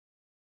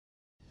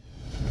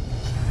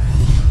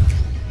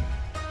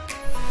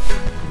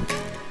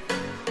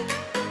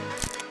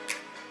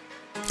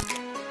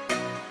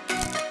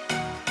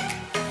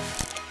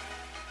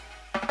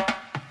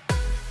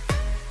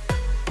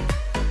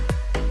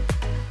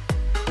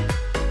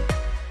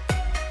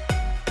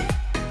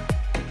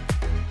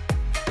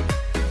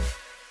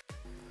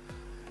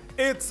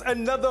It's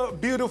another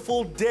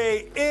beautiful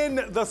day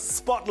in the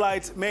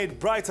spotlight made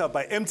brighter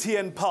by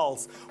MTN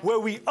Pulse, where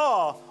we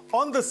are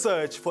on the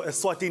search for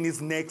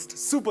Eswatini's next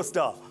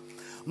superstar.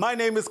 My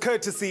name is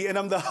Courtesy and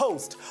I'm the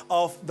host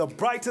of the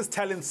brightest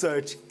talent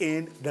search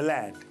in the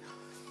land.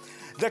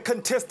 The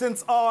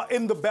contestants are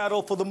in the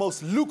battle for the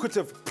most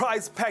lucrative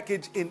prize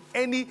package in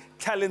any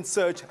talent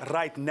search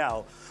right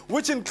now,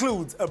 which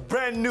includes a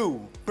brand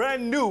new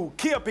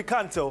Kia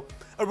Picanto,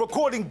 a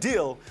recording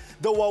deal,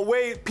 the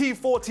Huawei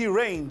P40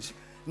 range,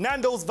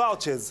 Nando's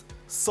vouchers,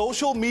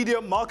 social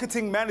media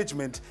marketing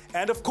management,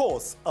 and of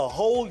course, a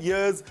whole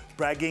year's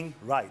bragging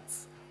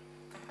rights.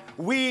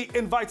 We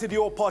invited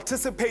your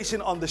participation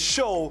on the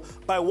show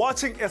by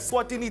watching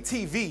Eswatini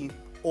TV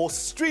or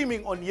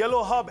streaming on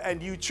Yellow Hub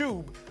and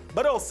YouTube,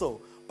 but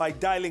also by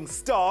dialing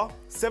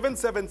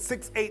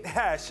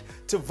 *7768#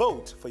 to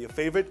vote for your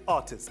favorite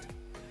artist.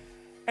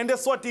 And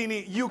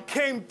Eswatini, you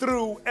came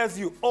through as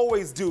you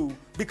always do,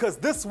 because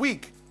this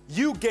week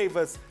you gave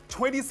us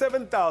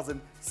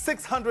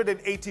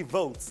 27,680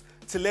 votes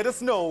to let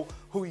us know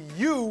who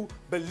you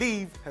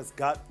believe has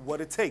got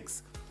what it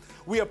takes.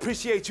 We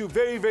appreciate you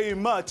very, very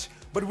much,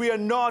 but we are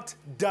not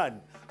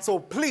done. So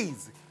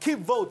please keep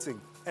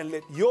voting and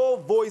let your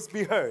voice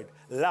be heard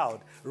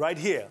loud right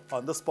here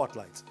on the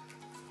Spotlight.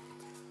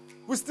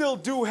 We still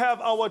do have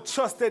our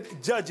trusted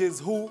judges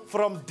who,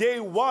 from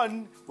day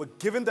one, were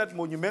given that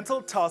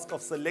monumental task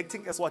of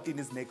selecting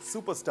Eswatini's next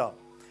superstar.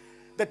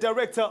 The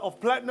director of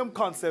Platinum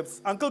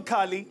Concepts, Uncle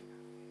Kali,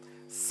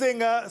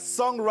 singer,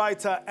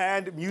 songwriter,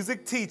 and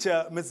music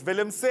teacher, Ms.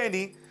 Willem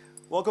Seni.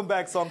 Welcome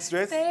back,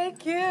 Songstress.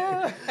 Thank you.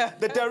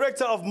 The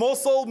director of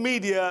Mosol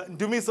Media,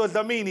 Dumiso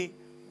Dlamini.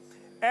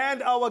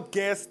 And our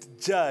guest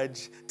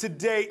judge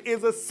today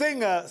is a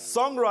singer,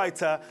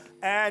 songwriter,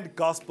 and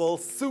gospel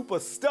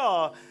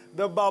superstar,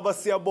 the Baba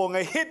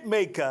Siyabonga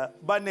hitmaker,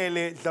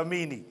 Banele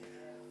Dlamini.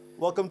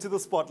 Welcome to the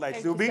Spotlight,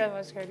 Thank Lubi. you so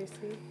much,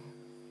 Courtesy.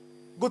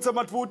 Gutsa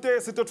matfute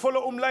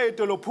sitotfola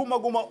umlayeto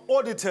lophuma kuma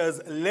auditors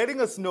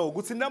letting us know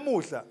ukuthi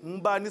namuhla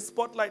ngibani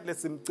spotlight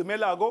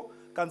lesimcimelako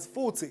kanti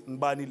futhi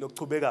ngibani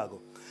lokuchubekako.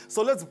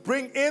 So let's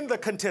bring in the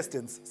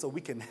contestants so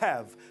we can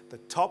have the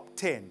top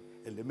 10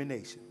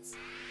 eliminations.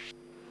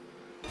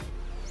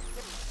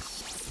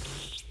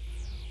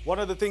 One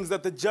of the things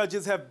that the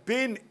judges have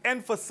been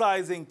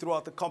emphasizing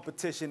throughout the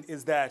competition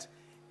is that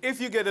if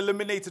you get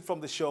eliminated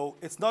from the show,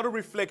 it's not a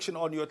reflection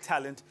on your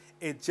talent.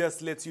 It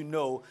just lets you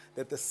know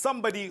that there's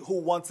somebody who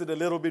wants it a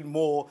little bit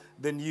more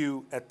than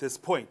you at this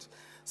point.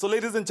 So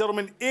ladies and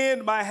gentlemen,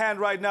 in my hand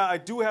right now, I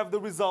do have the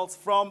results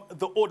from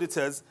the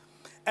auditors.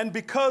 And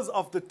because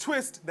of the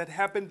twist that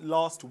happened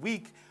last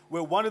week,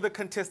 where one of the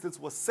contestants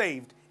was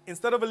saved,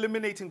 instead of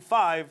eliminating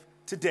 5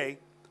 today,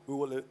 we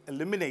will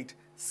eliminate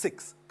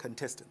 6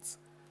 contestants.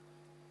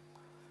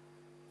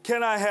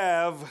 Can I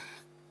have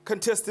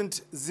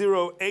contestant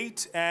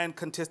 08 and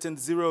contestant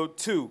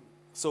 02?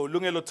 So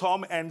Lungelo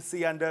Tom and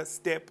Sianda,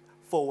 step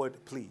forward,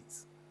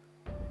 please.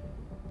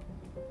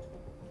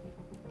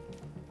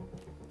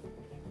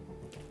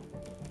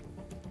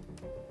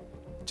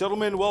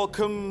 Gentlemen,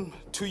 welcome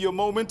to your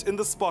moment in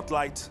the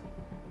spotlight.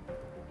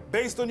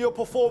 Based on your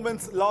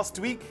performance last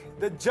week,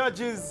 the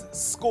judges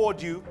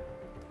scored you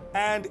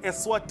and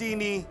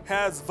Eswatini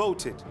has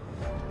voted.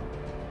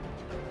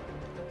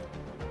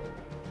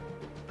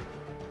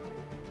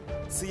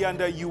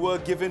 Sianda, you were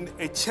given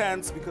a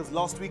chance because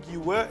last week you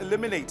were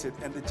eliminated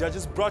and the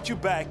judges brought you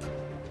back.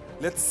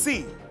 Let's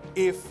see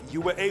if you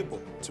were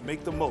able to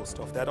make the most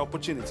of that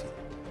opportunity.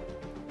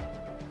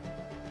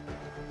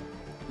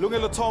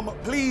 Lungelo Tom,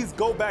 please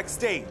go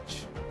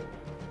backstage.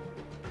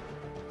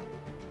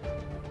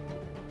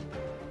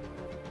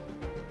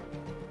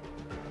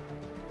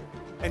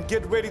 And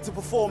get ready to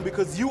perform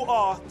because you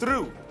are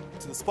through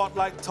to the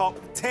Spotlight Top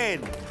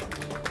 10.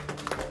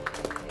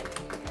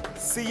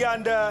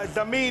 Sianda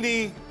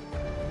Dlamini.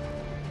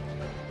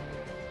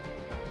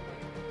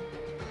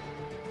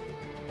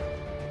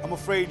 I'm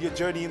afraid your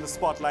journey in the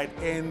spotlight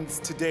ends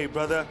today,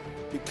 brother,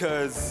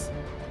 because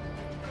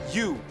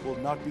you will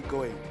not be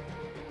going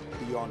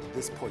beyond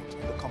this point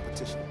in the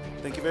competition.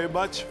 Thank you very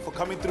much for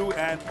coming through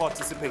and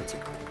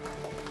participating.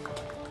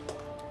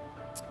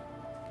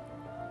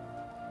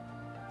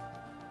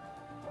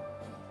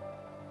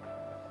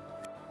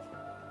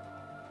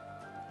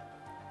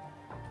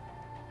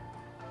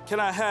 Can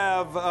I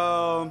have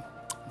Mfana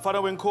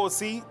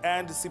Wenkosi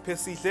and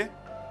Sipesihle?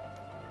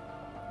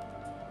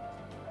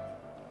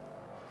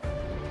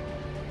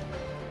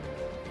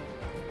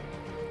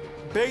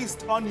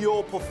 Based on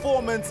your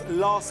performance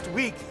last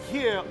week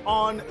here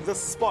on the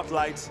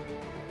Spotlight,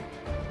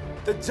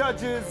 the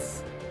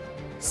judges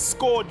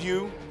scored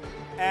you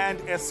and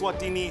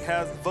Eswatini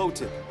has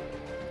voted.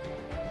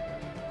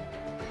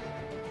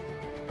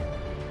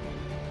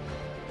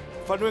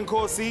 Mfana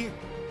Wenkosi,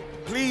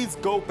 please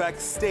go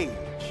backstage.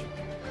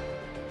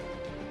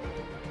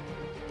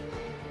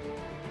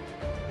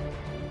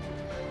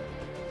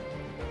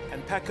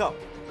 And pack up,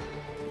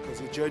 because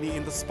your journey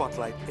in the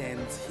spotlight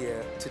ends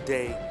here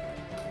today.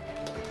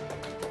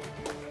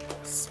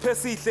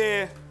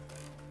 Spesihle,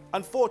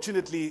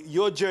 Unfortunately,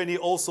 your journey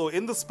also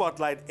in the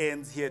spotlight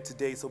ends here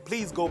today, so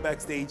please go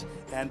backstage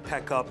and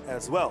pack up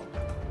as well.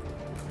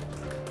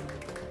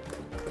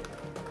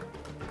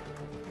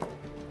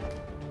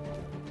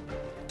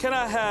 Can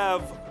I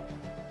have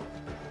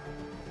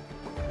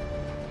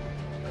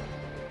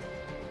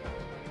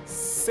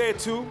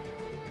S02,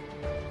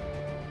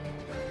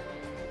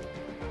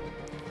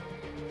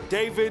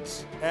 David,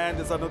 and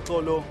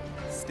Zanotolo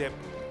step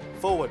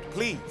forward,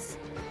 please?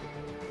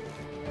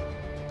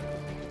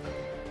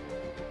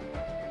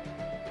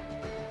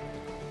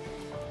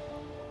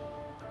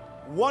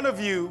 One of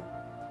you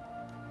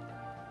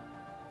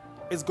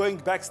is going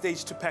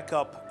backstage to pack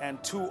up,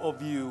 and two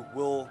of you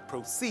will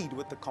proceed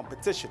with the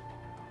competition.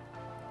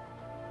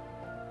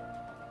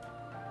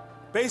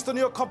 Based on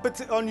your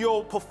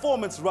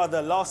performance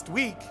last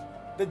week,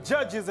 the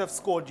judges have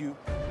scored you.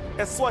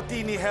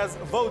 Eswatini has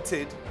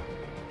voted.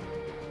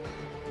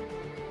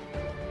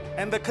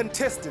 And the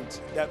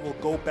contestant that will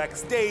go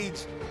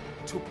backstage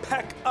to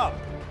pack up,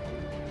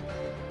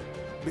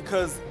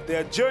 because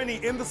their journey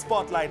in the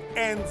spotlight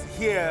ends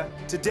here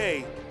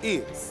today,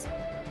 is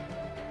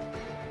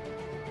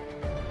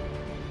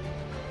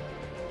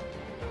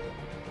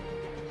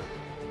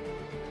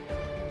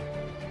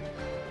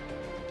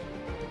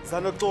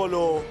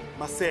Zanotolo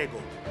Masego.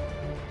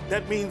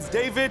 That means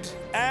David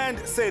and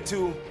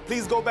Setu,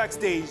 please go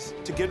backstage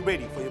to get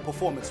ready for your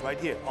performance right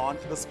here on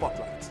the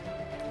spotlight.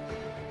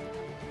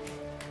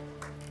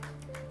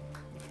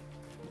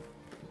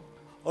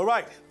 All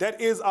right,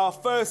 that is our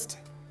first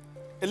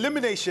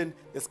elimination.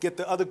 Let's get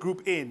the other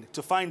group in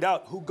to find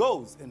out who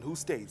goes and who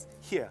stays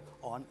here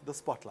on the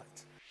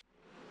spotlight.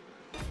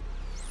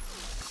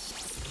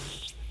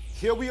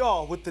 Here we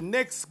are with the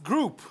next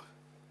group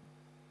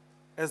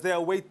as they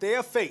await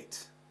their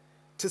fate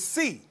to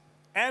see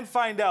and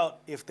find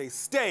out if they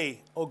stay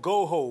or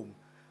go home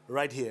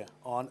right here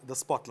on the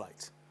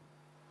spotlight.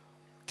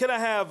 Can I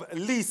have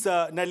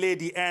Lisa,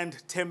 Naledi, and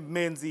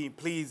Temmenzi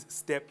please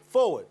step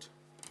forward?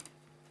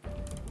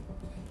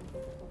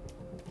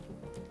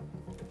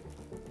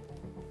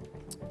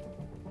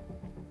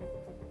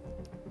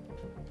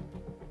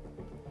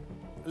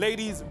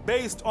 Ladies,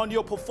 based on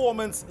your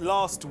performance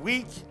last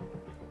week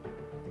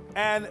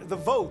and the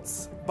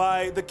votes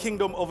by the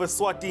Kingdom of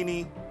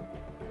Eswatini,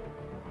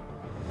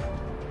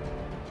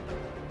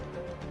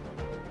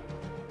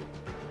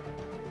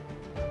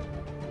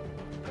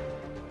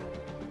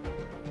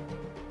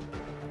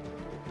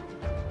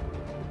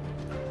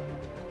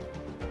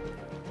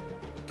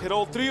 can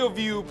all three of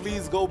you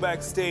please go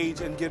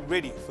backstage and get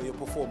ready for your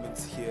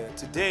performance here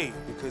today,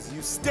 because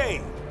you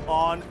stay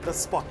on the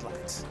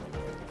spotlight.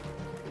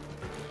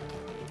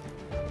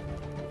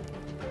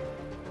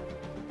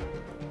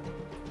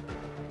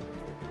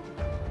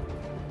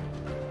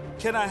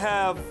 Can I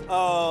have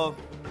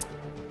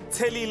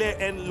Telile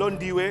and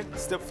Londiwe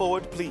step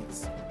forward,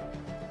 please?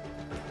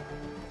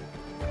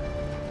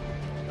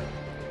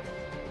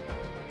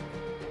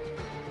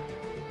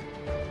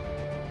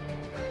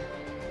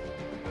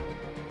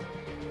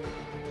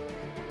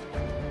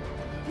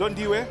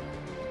 Londiwe,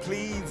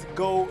 please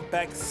go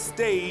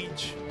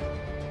backstage.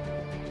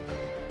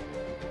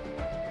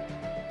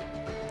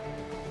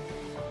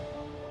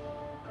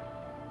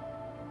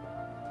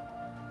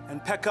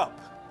 And pack up,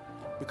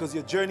 because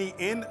your journey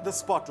in the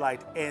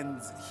spotlight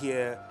ends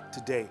here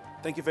today.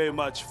 Thank you very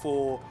much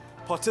for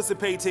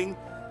participating.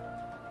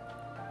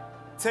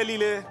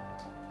 Telile,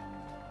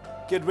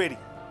 get ready,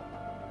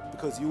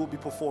 because you will be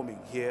performing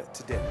here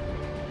today.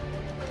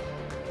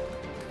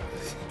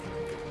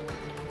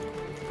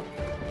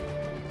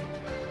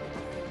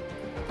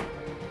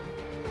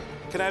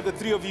 Can I have the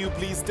three of you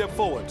please step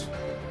forward?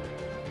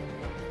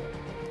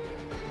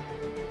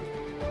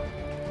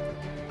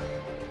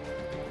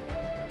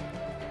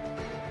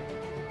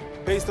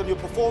 Based on your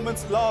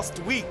performance last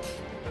week,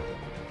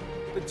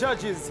 the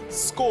judges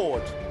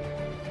scored,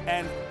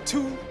 and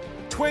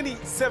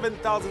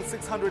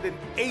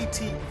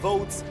 27,680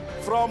 votes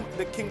from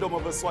the Kingdom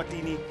of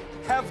Eswatini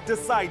have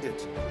decided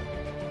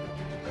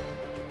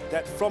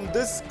that from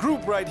this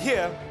group right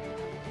here,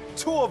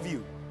 two of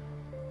you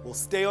will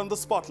stay on the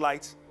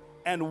spotlight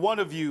and one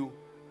of you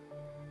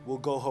will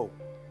go home.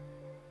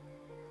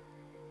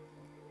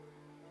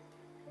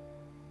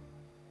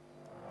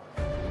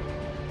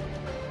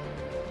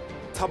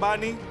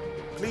 Tabani,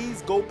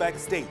 please go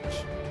backstage.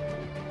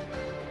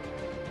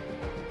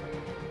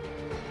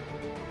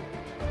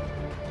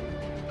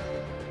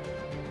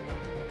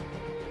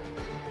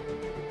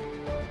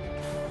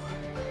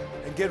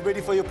 And get ready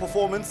for your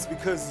performance,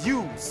 because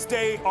you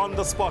stay on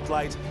the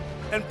spotlight.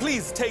 And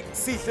please take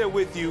Sihle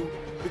with you,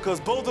 because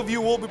both of you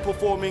will be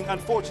performing.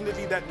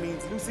 Unfortunately, that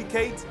means Lucy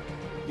Kate,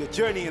 your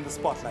journey in the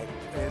spotlight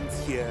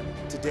ends here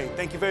today.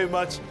 Thank you very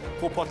much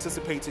for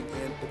participating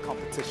in the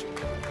competition.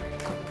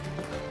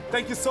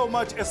 Thank you so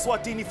much,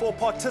 Eswatini, for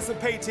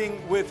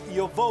participating with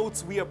your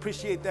votes. We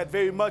appreciate that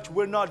very much.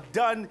 We're not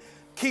done.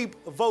 Keep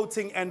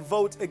voting and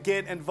vote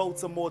again and vote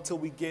some more till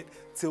we get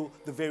till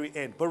the very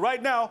end. But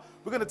right now,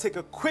 we're going to take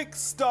a quick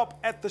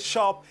stop at the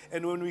shop,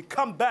 and when we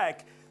come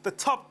back, the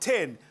top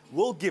 10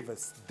 will give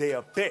us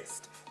their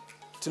best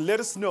to let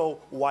us know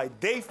why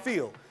they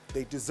feel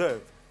they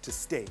deserve to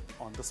stay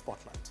on the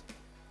spotlight.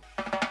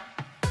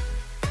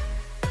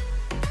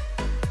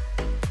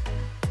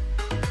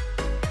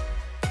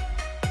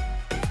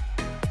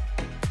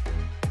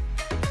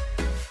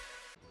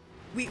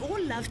 We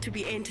all love to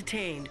be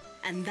entertained,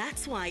 and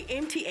that's why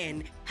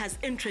MTN has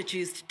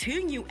introduced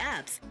 2 new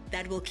apps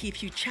that will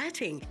keep you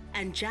chatting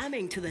and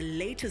jamming to the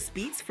latest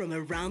beats from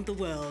around the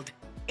world.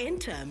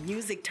 Enter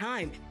Music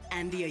Time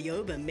and the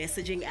Ayoba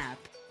messaging app.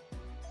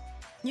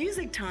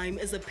 Music Time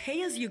is a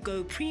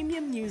pay-as-you-go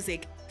premium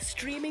music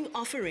streaming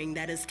offering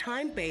that is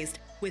time-based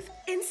with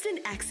instant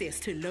access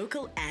to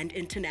local and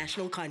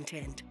international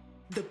content.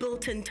 The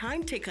built-in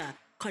time ticker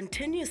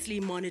continuously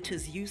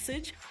monitors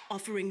usage,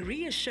 offering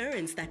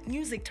reassurance that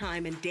music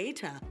time and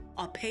data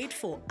are paid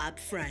for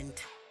upfront.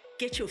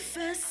 Get your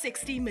first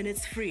 60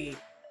 minutes free.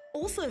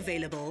 Also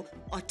available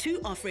are 2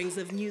 offerings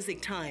of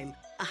music time,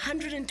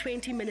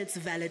 120 minutes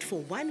valid for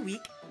 1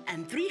 week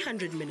and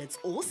 300 minutes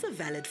also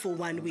valid for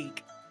 1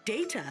 week.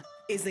 Data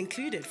is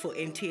included for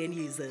MTN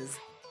users.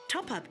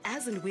 Top up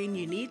as and when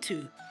you need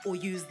to, or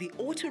use the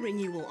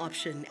auto-renewal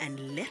option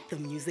and let the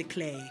music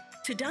play.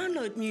 To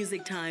download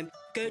Music Time,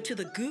 go to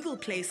the Google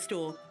Play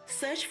Store,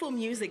 search for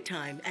Music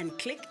Time and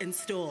click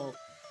Install.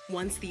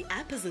 Once the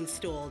app is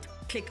installed,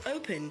 click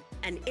Open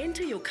and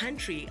enter your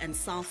country and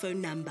cell phone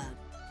number.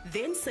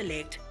 Then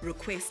select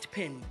Request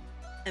PIN.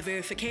 A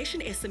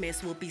verification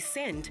SMS will be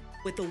sent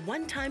with a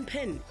one-time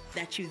PIN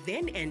that you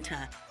then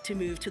enter to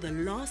move to the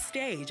last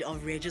stage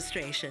of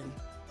registration.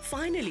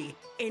 Finally,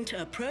 enter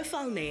a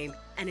profile name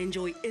and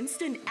enjoy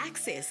instant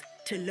access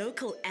to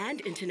local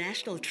and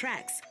international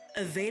tracks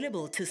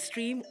available to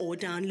stream or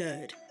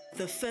download.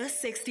 The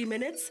first 60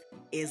 minutes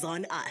is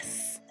on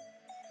us.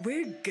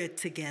 We're good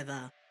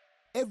together.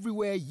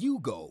 Everywhere you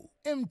go,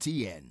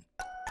 MTN.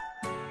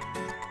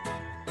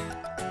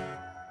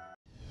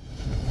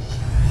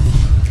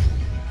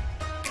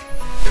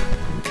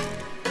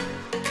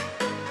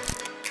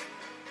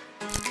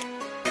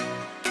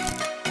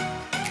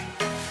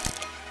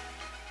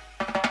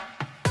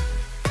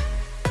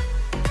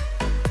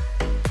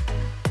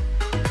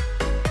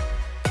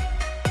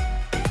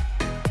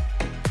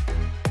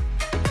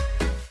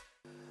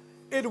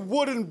 It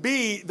wouldn't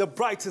be the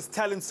brightest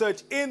talent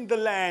search in the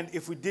land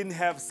if we didn't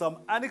have some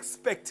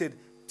unexpected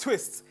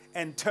twists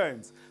and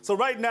turns. So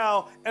right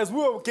now, as we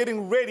were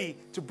getting ready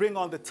to bring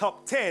on the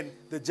top 10,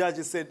 the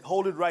judges said,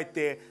 hold it right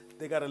there.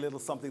 They got a little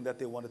something that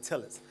they want to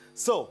tell us.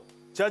 So,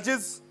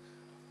 judges?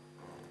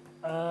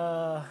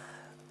 The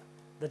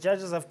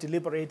judges have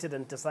deliberated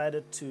and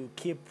decided to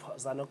keep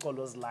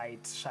Zanokolo's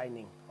light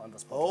shining on the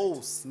spotlight.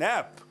 Oh,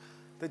 snap.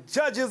 The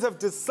judges have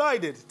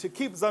decided to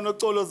keep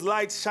Zanokolo's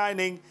light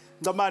shining.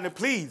 Ndamane,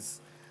 please,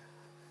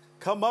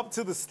 come up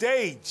to the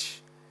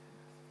stage.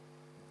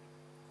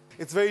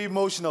 It's very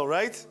emotional,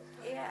 right?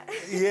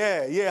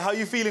 Yeah. Yeah. How are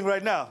you feeling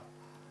right now?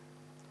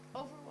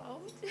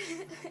 Overwhelmed.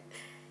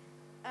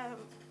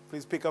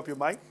 Please pick up your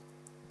mic.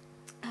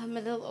 I'm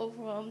a little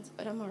overwhelmed,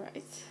 but I'm all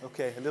right.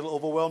 Okay, a little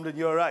overwhelmed and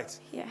you're all right.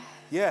 Yeah.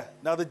 Yeah.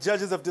 Now the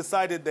judges have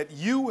decided that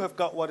you have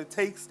got what it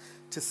takes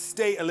to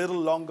stay a little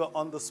longer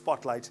on the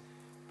spotlight.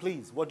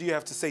 Please, what do you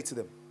have to say to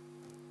them?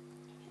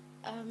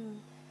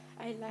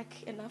 I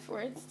lack enough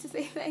words to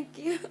say thank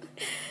you.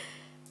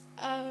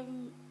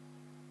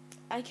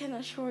 I can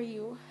assure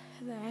you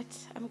that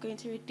I'm going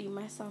to redeem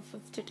myself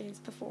with today's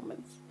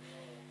performance.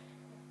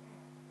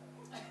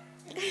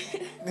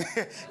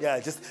 Yeah,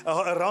 just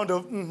a round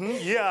of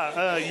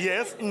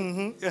yes.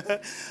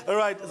 All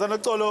right,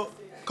 Zanokolo,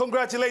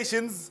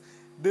 congratulations.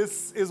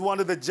 This is one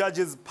of the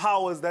judges'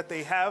 powers that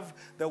they have,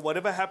 that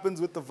whatever happens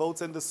with the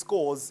votes and the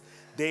scores,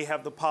 they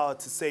have the power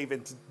to save.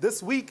 And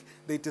this week,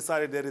 they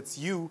decided that it's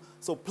you.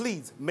 So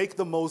please make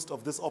the most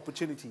of this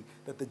opportunity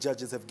that the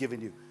judges have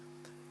given you.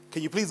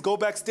 Can you please go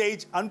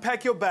backstage,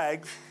 unpack your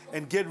bags,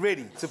 and get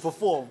ready to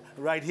perform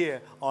right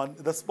here on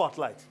the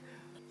Spotlight?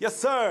 Yes,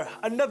 sir.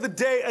 Another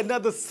day,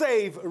 another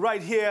save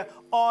right here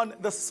on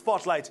the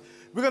Spotlight.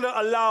 We're going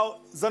to allow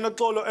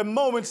Zanokolo a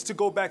moment to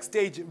go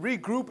backstage,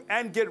 regroup,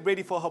 and get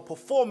ready for her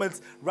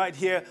performance right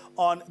here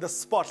on the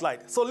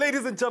Spotlight. So,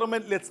 ladies and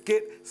gentlemen, let's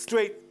get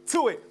straight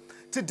to it.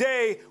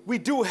 Today, we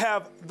do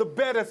have the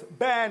baddest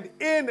band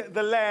in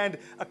the land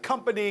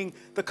accompanying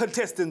the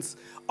contestants.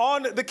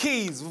 On the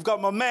keys, we've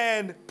got my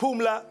man,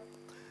 Pumla,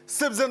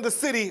 Sibs in the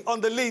City on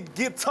the lead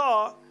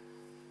guitar,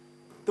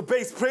 the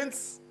bass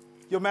prince,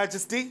 Your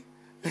Majesty,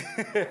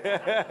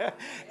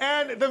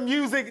 and the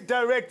music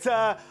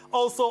director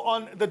also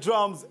on the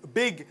drums,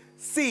 Big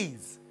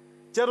C's.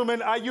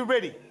 Gentlemen, are you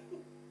ready?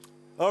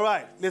 All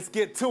right, let's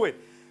get to it.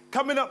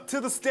 Coming up to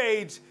the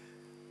stage,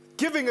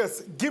 giving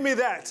us Gimme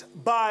That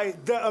by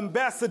the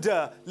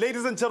Ambassador.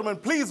 Ladies and gentlemen,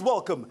 please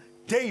welcome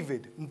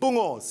David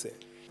Mbungose.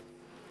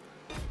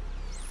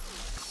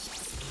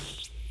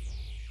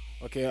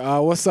 Okay,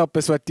 what's up,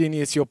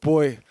 Eswatini? It's your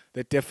boy,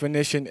 The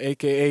Definition,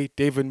 a.k.a.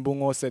 David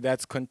Mbungose.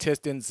 That's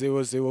contestant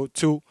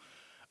 002.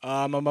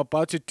 I'm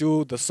about to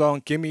do the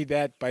song Gimme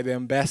That by the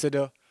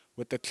Ambassador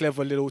with a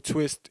clever little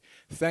twist.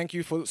 Thank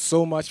you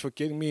so much for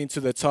getting me into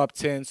the top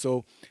 10.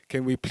 So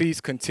can we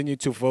please continue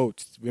to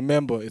vote?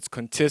 Remember, it's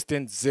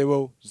contestant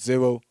 002.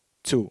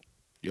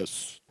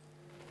 Yes.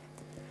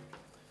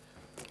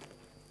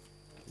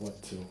 1,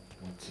 2, 1,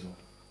 2.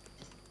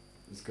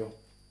 Let's go.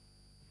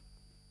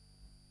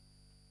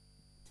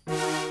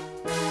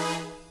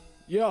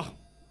 Yeah.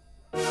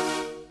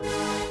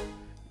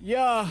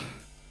 Yeah.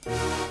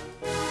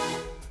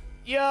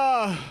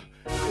 Yeah.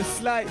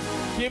 It's like,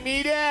 give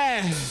me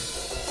that.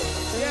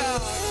 Yeah,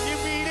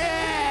 give me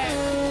that.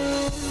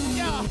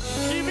 Yeah,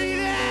 give me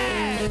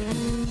that.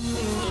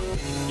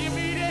 Give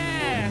me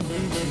that.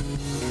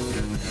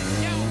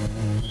 Yo,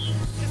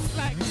 it's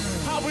like,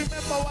 I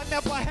remember I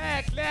never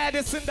had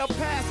gladness in the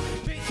past.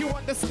 Think you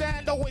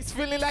understand, always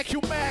feeling like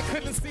you mad.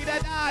 Couldn't see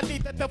that I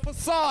needed the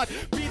facade.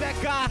 Be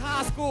that guy,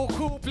 high school,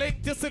 cool,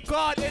 blink,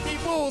 disregard any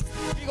moves.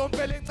 He gon'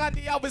 feeling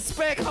candy, I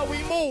respect how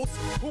he moves.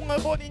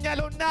 Ungaboni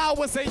yellow now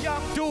as a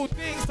young dude.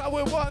 Things I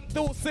would run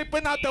through,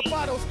 sipping out the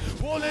bottles,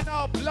 rolling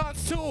up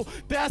blunts too.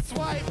 That's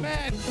right,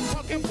 man.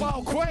 Talking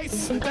about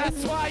grace.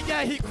 That's why,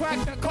 yeah, he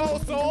cracked the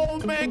code so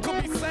old man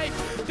could be safe.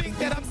 Think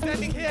that I'm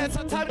standing here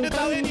sometimes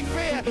without any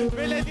fear.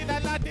 Really did I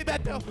not do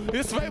that though?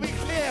 It's very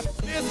clear.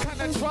 This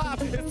kind of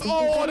tribe, it's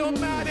all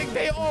automatic.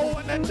 They all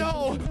wanna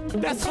know.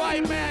 That's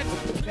right, man.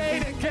 Play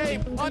the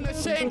game,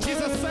 unashamed,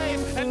 Jesus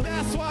saves. And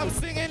that's why I'm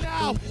singing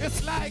out.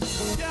 It's like,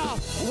 yeah,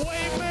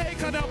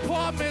 Waymaker, the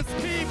promise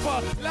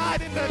keeper.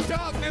 Light in the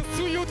darkness,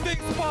 who you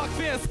think sparked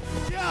this?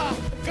 Yeah,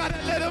 gotta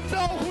let them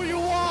know who you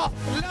are.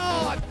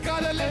 Lord,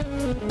 gotta let,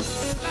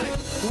 like,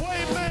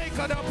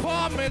 Waymaker, the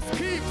promise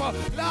keeper.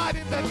 Light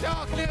in the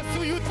darkness,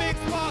 who you think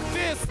sparked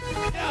this?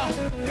 Yeah,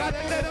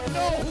 gotta let them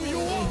know who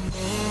you are.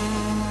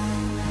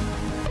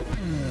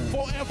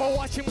 Forever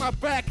watching my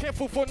back,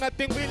 careful for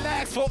nothing,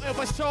 relax.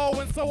 Forever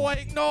showing, so I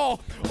ignore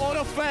all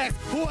the facts.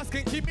 Who else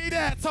can keep me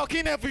that?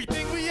 Talking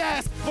everything we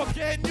ask.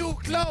 Forget new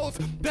clothes,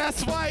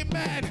 that's right,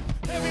 man.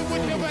 Every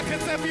with the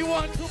records,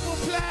 everyone to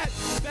flat.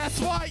 That's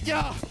why,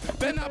 yeah.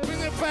 Then I bring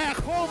it back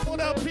home for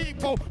the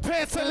people.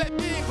 Pants to let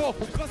me go,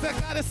 cause I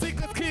got a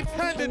secret keep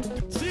handing.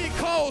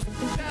 G-codes,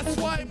 that's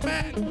why,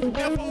 man.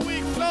 Never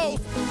weak flows,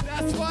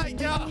 that's why,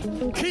 yeah.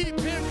 Keep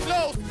him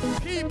close,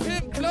 keep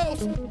him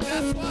close.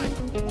 That's why.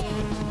 1,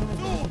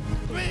 2,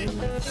 3,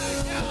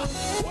 yeah.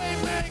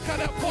 Waymaker,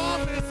 the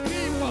promise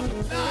keeper.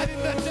 Light in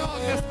the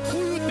darkness, who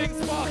you think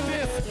sparked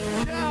this?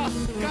 Yeah,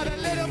 gotta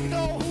let them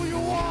know who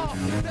you are.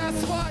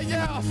 That's why,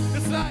 yeah,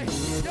 it's like,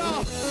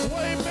 yeah,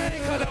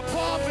 Waymaker, the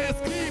promise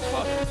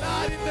keeper.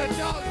 Light in the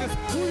darkness,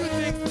 who you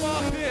think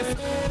sparked this?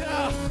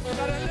 Yeah,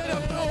 gotta let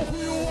them know who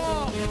you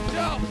are.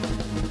 Yeah.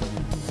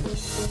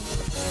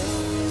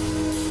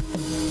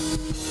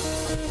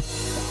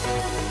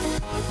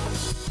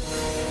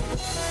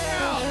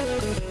 Yeah.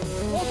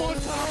 One more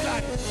time,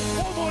 like,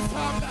 one more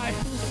time, like.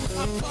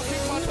 I'm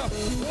talking about the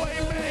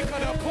Waymaker,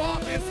 the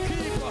promise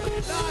keeper.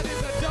 Light in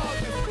the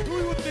darkness, who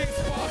you think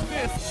sparked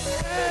this?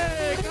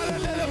 Hey, gotta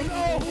let them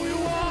know who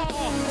you are.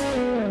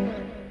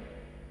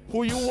 Who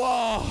you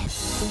are.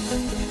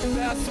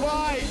 That's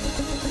right.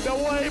 The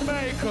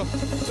Waymaker,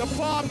 the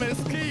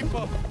promise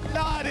keeper.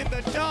 Light in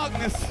the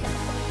darkness.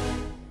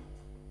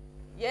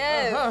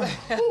 Yes.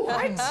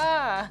 What?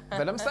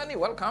 Madam Sunny,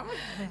 welcome.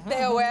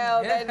 They're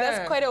well. Yeah.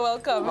 That's quite a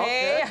welcome,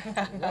 Okay.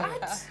 hey?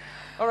 What?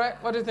 All right,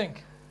 what do you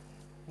think?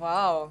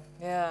 Wow.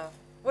 Yeah.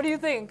 What do you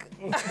think?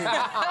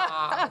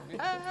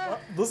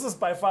 This is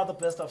by far the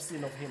best I've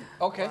seen of him.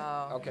 Okay.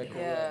 Wow. Okay,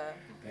 cool. Yeah.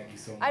 Thank you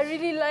so much. I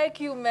really like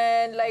you,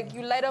 man. Like,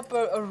 you light up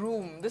a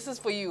room. This is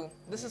for you.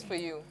 This is for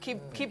you.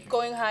 Keep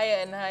going higher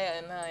and higher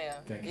and higher.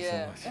 Thank you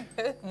yeah. so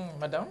much.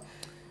 Madam?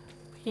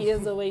 He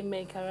is a way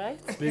maker, right?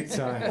 Big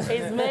time.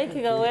 He's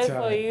making a way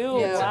for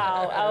you. Yeah.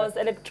 Wow, I was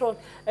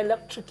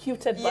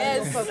electrocuted by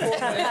Yes. your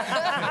performance.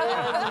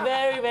 It was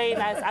very, very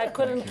nice. I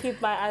couldn't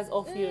keep my eyes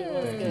off you. It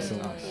was Thank you good. so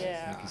much.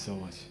 Yeah. Thank you so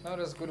much. No,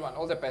 that's a good one.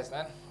 All the best,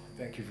 man.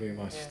 Thank you very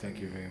much. Yeah. Thank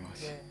you very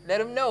much. Yeah. Let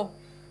them know.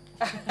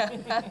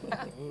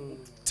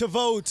 To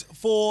vote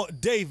for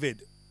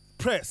David,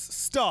 press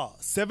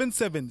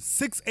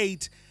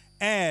 *7768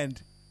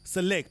 and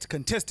select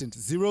contestant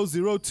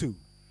 002.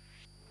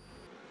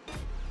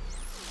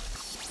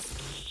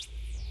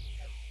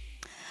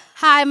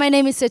 Hi, my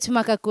name is Setu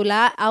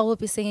Makakula. I will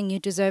be singing You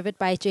Deserve It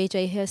by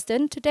JJ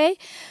Hurston today.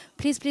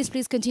 Please, please,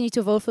 please continue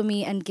to vote for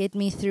me and get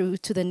me through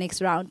to the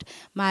next round.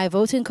 My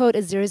voting code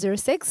is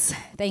 006.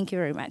 Thank you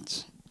very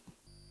much.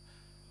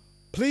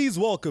 Please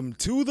welcome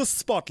to the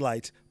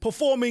spotlight,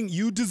 performing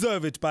You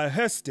Deserve It by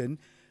Hurston,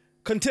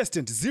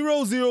 contestant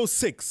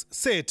 006,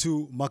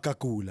 Setu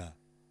Makakula.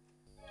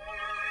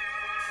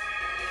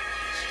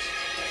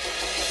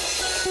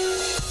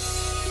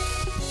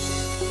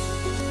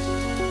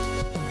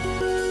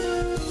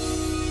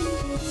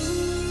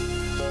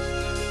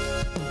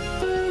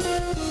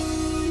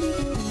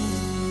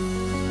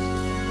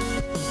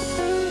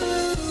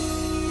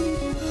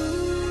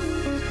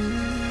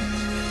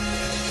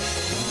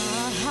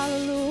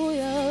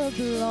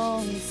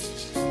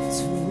 Belongs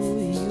to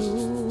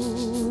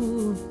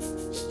you.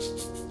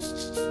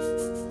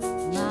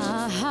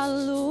 My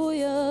hallelujah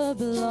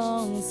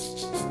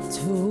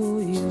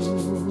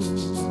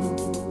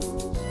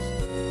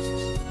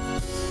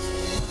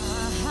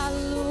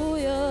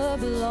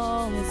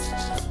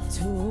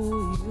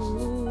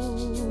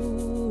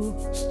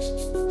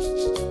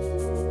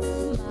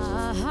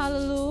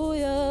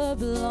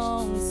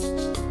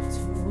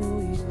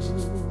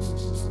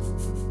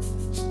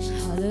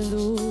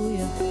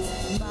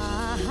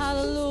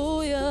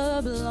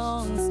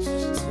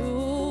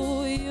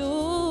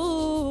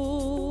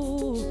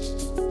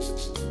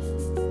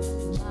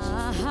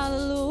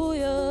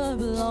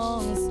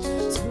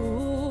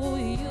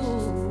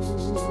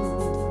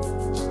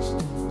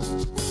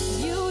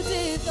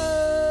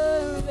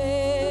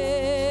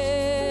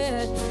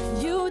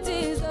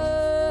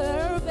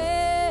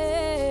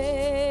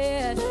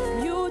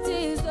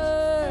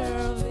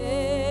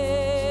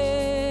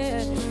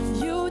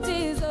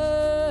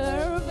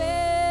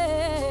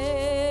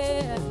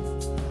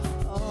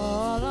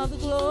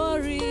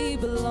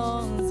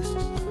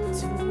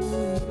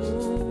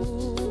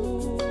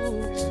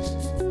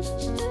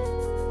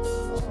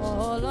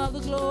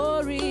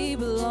glory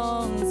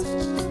belongs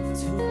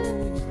to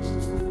you.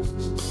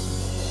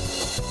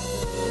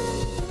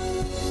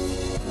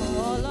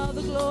 All of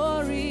the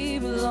glory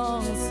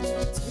belongs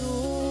to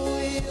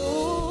you.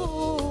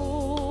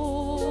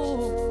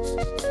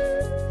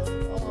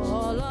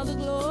 All of the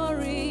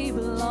glory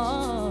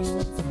belongs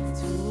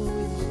to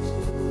you.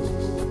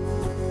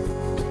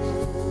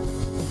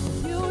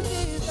 You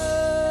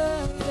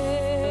deserve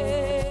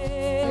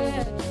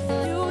it.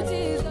 You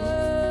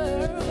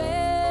deserve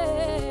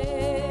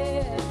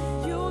it.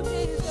 You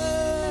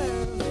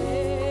deserve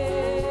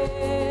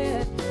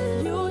it.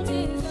 You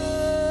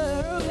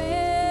deserve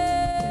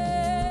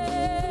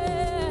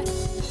it.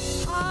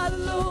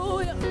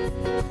 Hallelujah.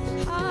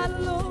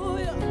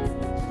 Hallelujah.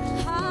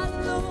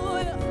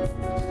 Hallelujah.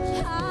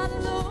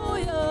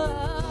 Hallelujah.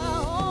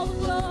 All the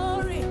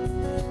glory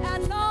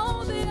and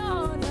all the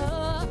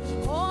honor,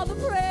 all the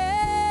praise.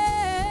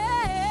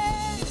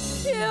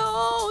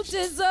 You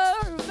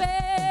deserve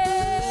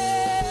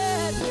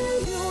it.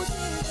 You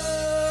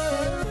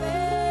deserve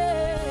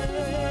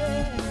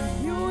it.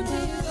 You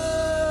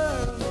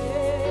deserve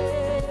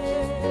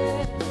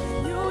it.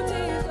 You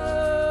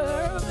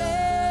deserve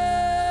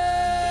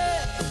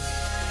it.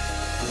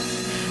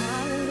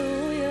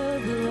 Hallelujah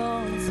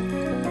belongs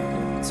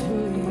to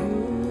you.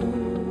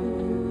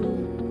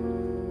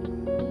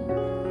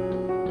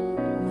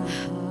 My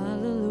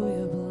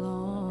hallelujah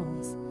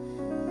belongs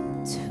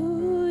to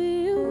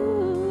you.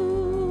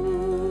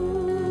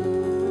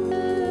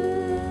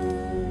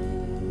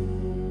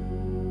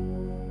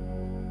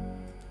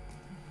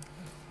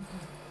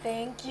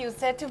 Thank you,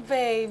 Setu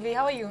baby.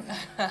 How are you?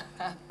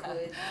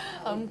 Good.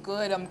 I'm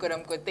good.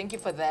 I'm good. Thank you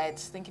for that.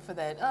 Thank you for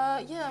that.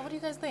 Yeah. What do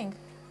you guys think?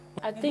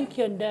 I think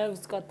your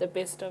nerves got the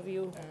best of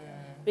you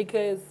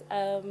because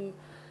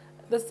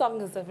the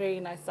song is a very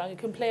nice song. You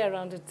can play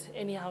around it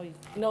anyhow. You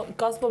know,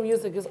 gospel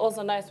music is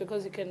also nice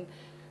because you can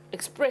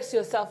express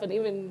yourself and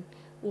even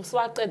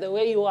uswaqe the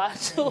way you are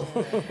too.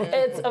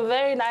 It's a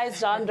very nice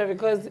genre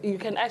because you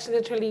can actually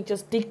literally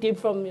just dig deep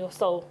from your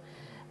soul.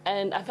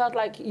 And I felt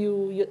like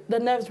the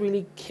nerves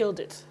really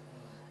killed it.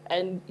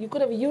 And you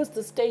could have used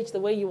the stage the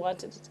way you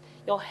wanted it.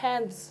 Your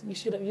hands, you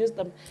should have used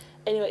them.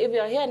 Anyway, if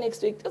you're here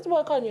next week, just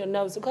work on your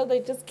nerves because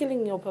they're just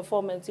killing your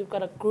performance. You've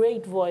got a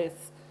great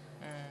voice.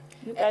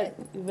 You guys are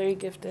very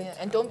gifted. Yeah,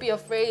 and don't be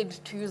afraid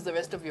to use the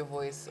rest of your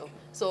voice.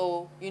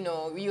 So you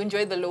know, you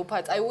enjoy the low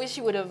parts. I wish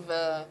you would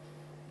have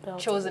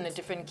chosen a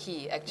different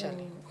key,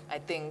 actually, I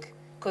think.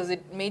 Because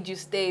it made you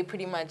stay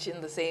pretty much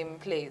in the same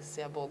place.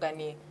 Yeah,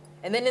 Bogani.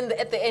 And then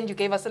at the end, you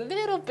gave us a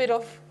little bit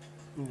of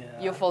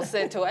your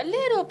falsetto, a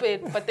little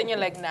bit, but then you're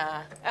like,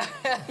 nah,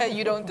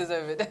 you don't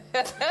deserve it.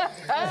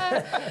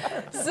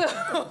 So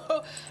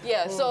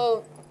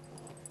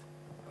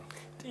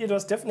it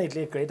was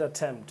definitely a great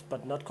attempt,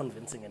 but not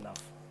convincing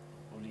enough,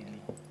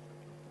 really.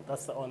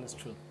 That's the honest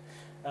truth.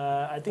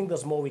 I think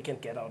there's more we can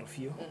get out of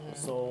you.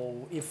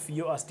 So if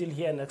you are still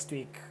here next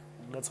week,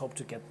 let's hope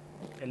to get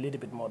a little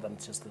bit more than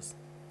just this.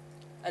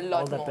 A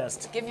lot all the more.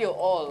 best. Give your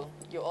all,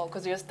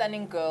 because you're a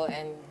stunning girl,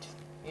 and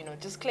you know,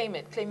 just claim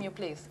it, claim your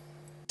place.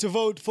 To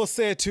vote for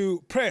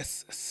Setu,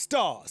 press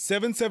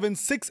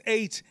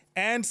 *7768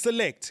 and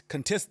select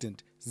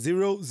contestant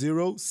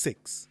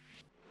 006.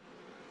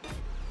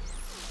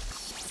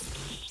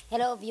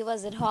 Hello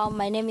viewers at home,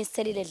 my name is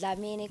Teddy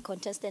Dlamini,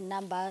 contestant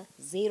number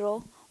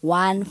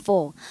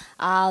 014.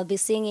 I'll be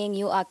singing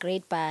You Are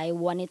Great by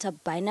Juanita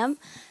Bynum.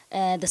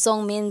 The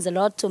song means a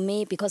lot to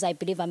me because I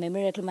believe I'm a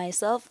miracle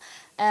myself.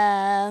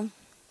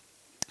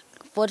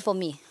 Vote for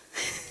me.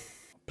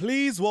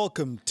 Please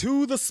welcome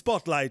to the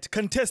spotlight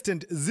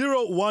contestant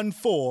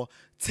 014,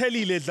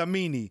 Telile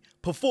Dlamini,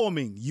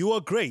 performing You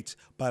Are Great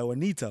by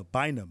Juanita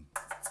Bynum.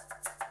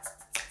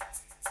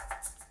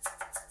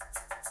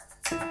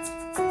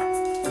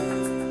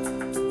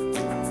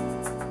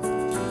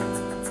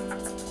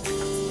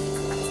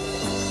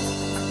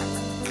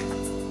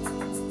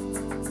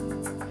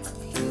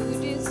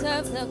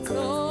 The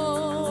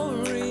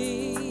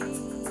glory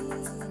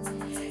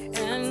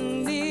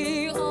and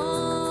the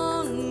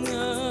honor.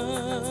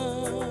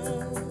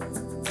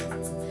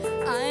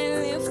 I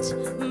lift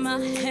my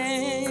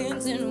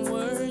hands in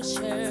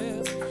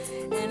worship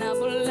and I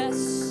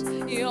bless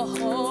your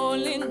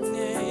holy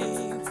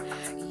name.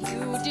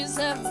 You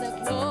deserve the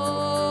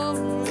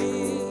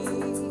glory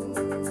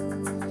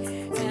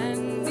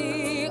and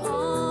the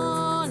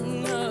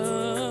honor.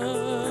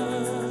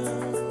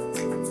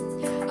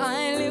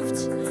 I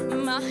lift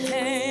my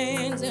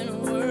hands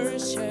in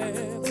worship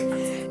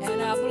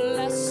and I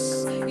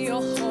bless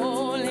your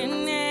holy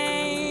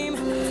name.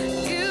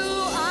 You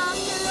are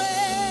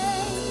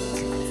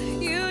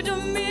great. You do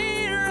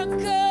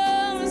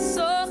miracles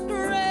so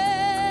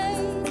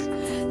great.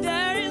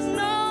 There is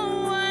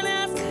no one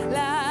else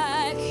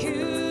like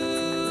you.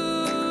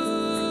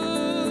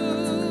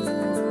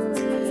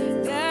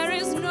 There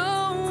is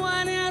no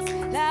one else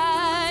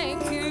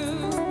like you.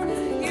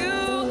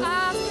 You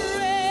are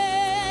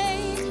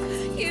great.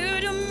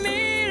 You do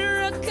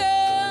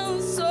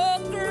miracles so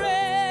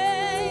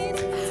great.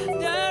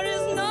 There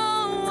is no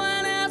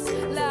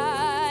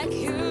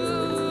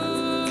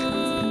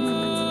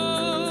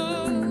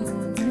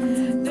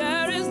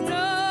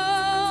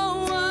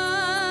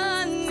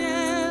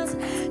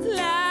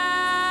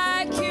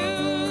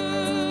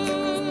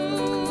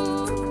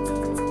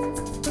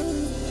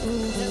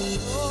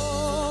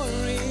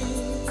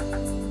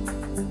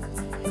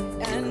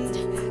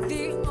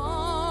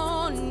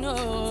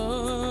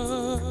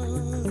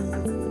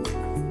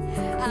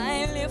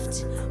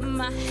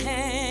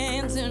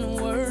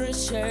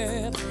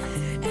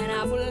and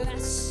I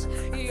bless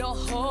your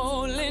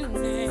holy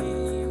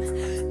name.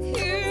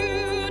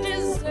 You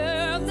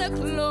deserve the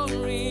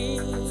glory,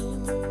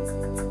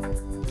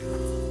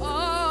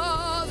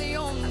 all the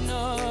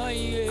honor,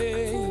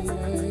 yeah.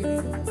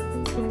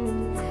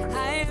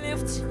 I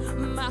lift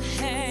my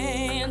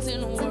hands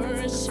in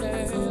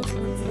worship,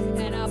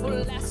 and I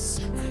bless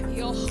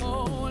your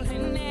holy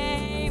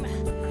name.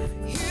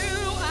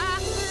 You are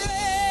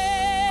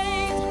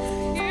great,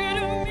 you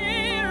do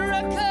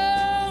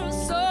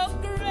miracles so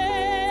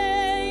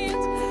great.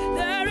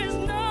 There is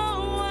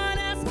no one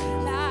else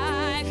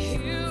like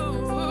you.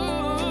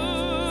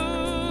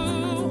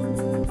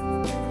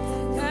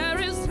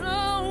 There is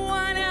no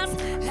one else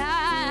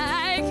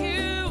like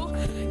you.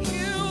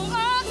 You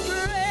are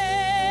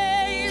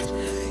great,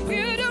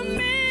 you do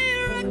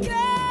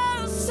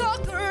miracles so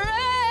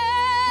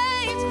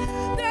great.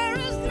 There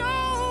is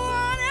no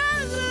one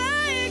else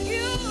like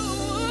you.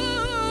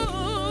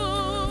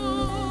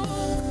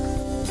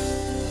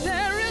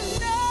 There is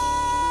no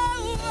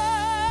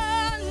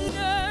one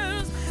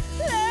else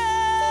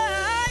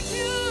like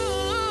you.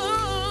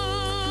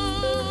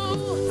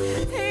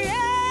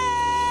 Yeah.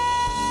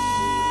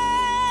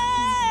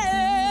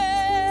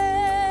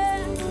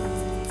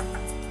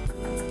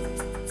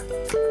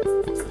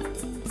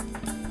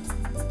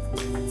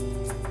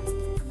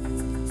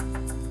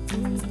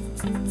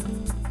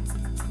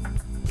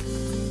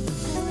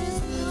 There is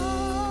no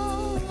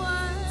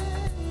one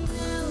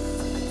else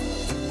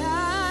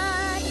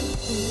like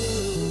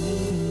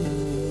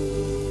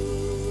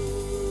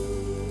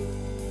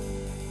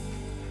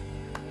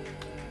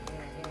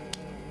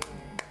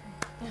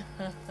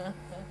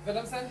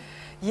Willemsen?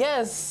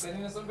 Yes.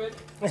 Ben je zo'n beetje?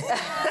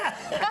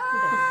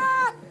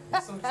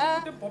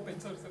 De pop in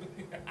sorry.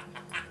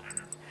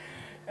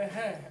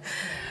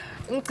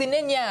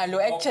 Mcinenyalo,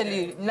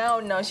 actually,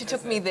 now she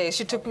took me there.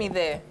 She took me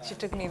there.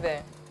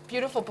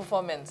 Beautiful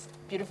performance,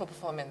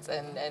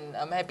 and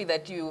I'm happy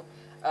that you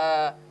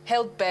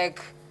held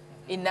back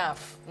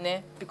enough,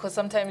 ne? Because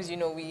sometimes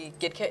we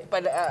get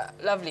but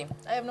lovely.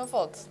 I have no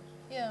faults.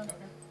 Yeah,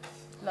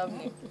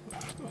 lovely.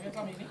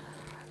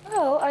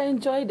 Oh, I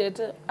enjoyed it.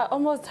 I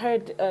almost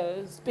heard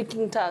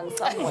speaking tongues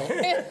somewhere.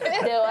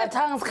 There were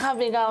tongues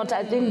coming out.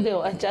 I think they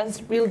were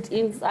just built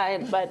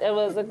inside, but it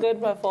was a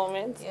good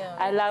performance. Yeah.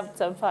 I loved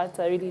some parts.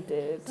 I really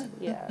did.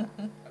 Yeah.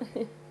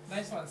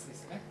 Nice one,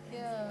 sis. Eh?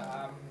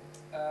 Yeah.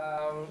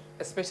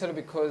 Especially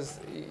because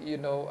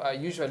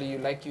usually you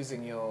like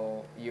using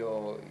your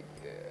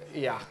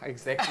yeah,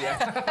 exactly.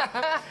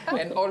 Yeah.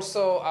 And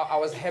also, I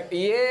was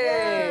happy.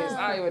 Yes,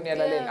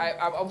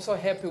 I'm also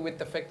happy with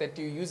the fact that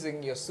you're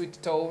using your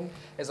sweet tone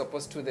as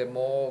opposed to the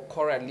more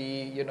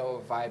chorally,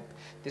 vibe.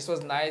 This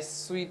was nice,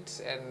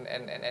 sweet, and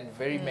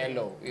very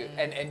mellow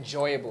and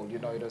enjoyable.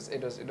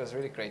 It was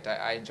really great.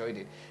 I enjoyed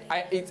it.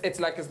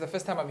 It's like it's the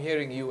first time I'm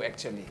hearing you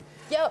actually.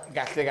 Yep.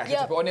 To be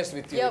honest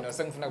with you, Yep.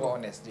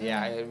 honest.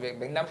 Yeah,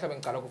 in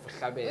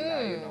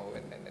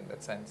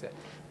that sense. Yeah.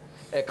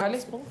 Kali?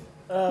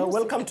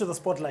 Welcome to the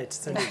spotlight,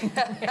 Sandy.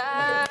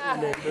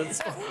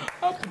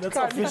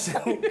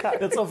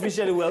 Let's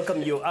officially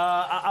welcome you.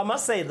 I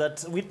must say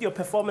that with your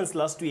performance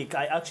last week,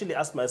 I actually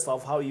asked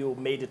myself how you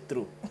made it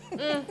through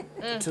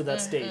to that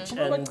stage.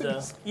 And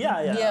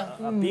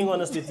being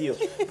honest with you,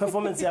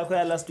 performance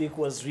yako last week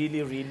was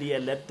really, really a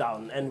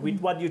letdown. And with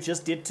what you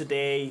just did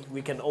today,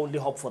 we can only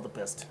hope for the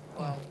best.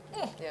 Wow.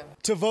 Yeah.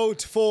 To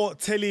vote for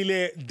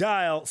Telile,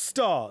 dial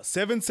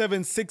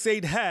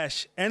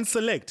 *7768# and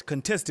select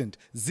contestant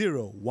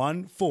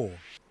 014.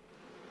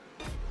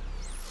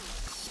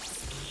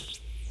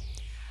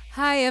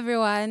 Hi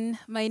everyone,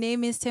 my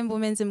name is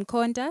Tembumenzi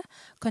Mkonda,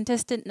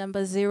 contestant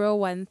number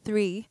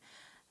 013.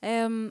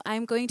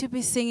 I'm going to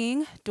be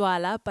singing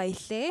Dwala by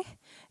Hle.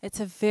 It's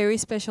a very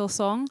special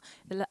song.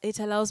 It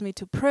allows me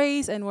to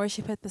praise and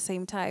worship at the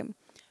same time.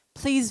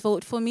 Please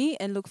vote for me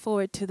and look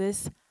forward to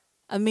this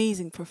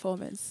amazing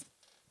performance.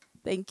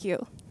 Thank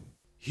you.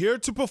 Here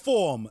to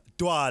perform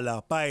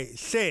Dwala by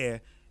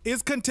Hle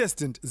is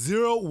contestant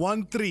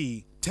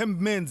 013,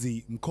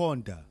 Tembumenzi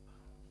Mkonda.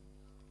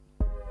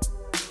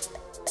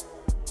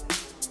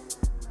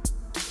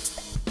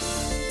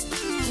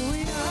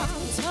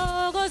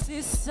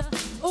 Kuyamthokozisa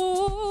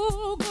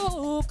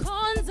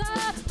ukukhonza,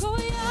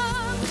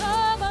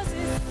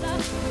 kuyamthokozisa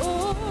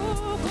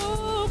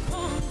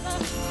ukukhonza,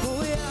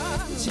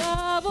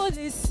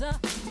 kuyamjabulisa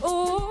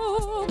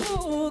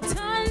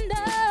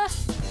ukukuthanda.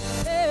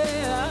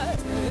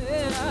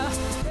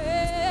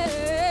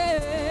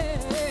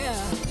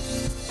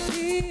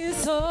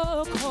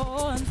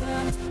 Izokhonza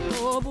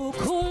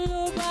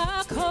ngobukhulu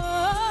bakho.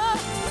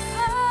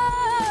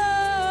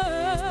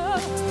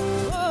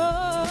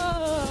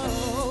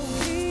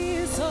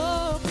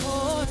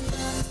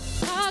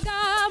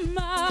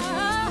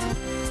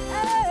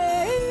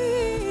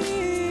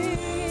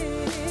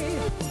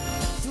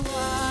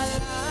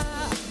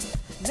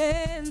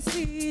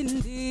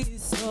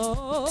 Nensindiso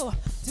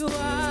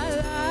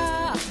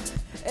Dwala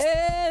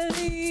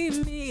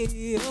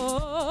elimio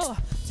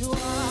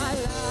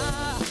Dwala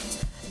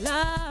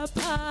la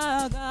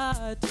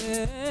pagate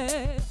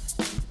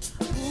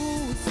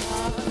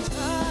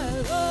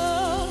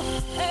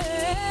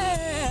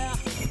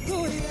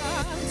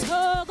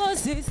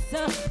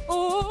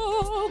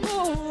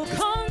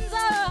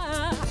ukukhonza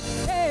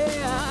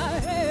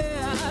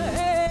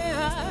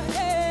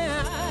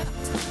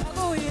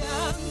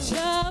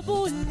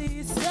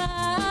kuyangijabulisa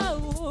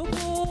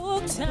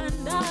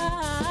ukukuthanda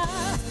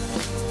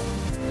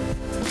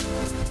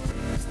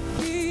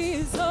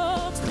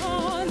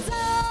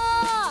ngizokhonza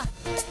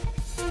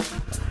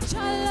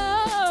njalo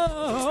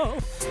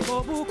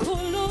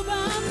ngobukhulu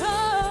bakho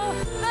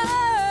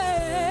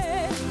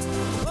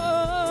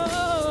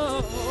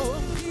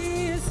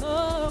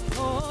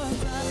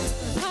ngizokhonza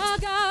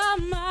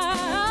phakama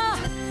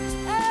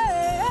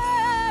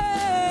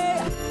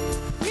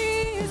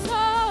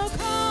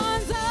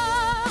ngizokhonza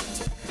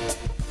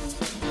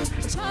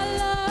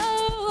njalo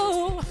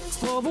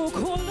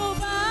ngobukhulu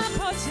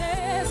bakho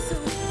Jesu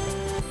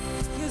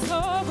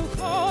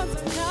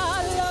ngizokukhonza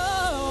njalo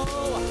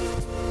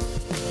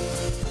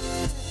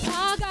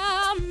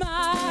phakama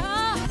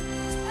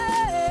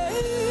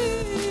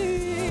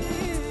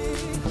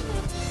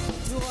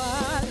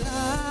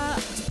dwala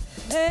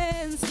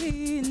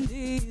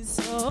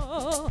ensindiso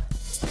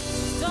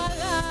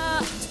dwala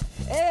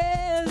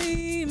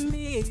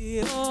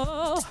elimio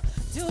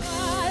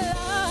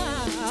dwala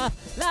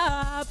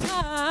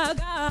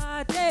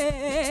laphakade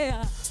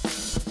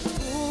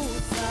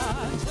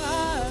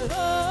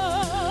usanjalo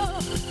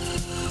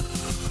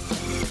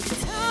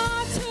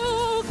thathu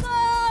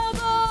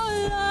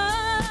qobola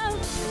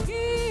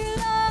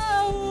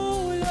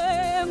ngilawulwe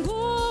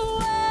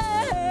nguwe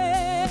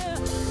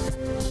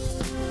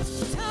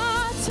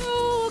thathu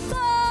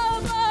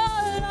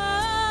qobola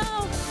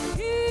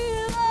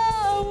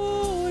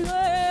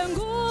ngilawulwe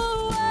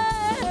nguwe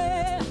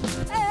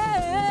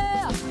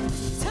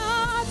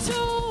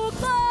thathu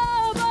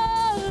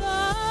qobola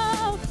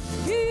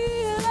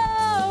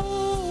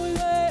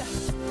ngilawulwe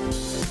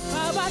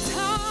Baba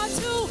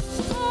thathu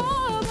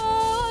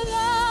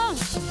qobola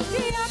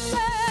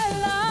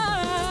ngiyacela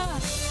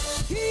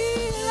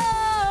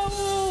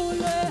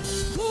ngilawulwe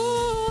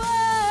nguwe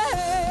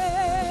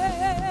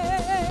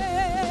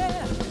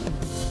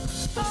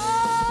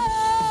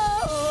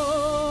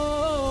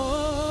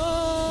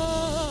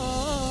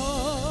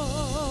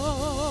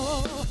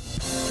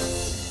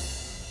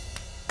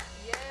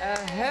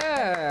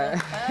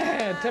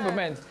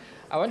Temperament,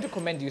 I want to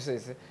commend you,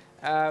 sis.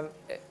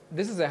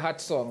 This is a hard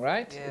song,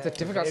 right? Yeah. It's a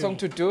difficult song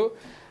to do,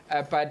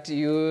 but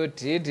you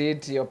did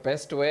it your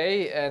best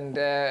way, and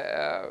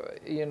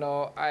you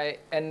know,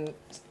 and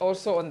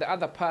also on the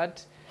other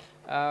part,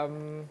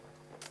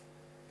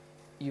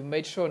 you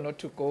made sure not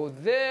to go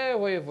there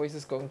where your voice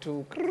is going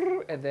to,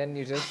 and then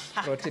you just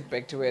brought it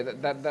back to where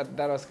that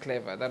was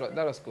clever.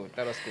 That was good.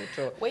 That was good.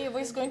 So Where your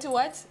voice going to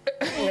what?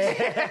 I'm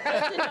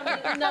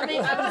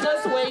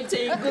just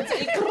waiting.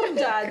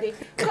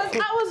 Because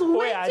I was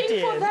waiting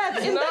for that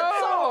in that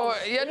song.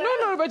 Yeah,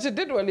 no, but you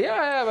did well.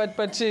 Yeah,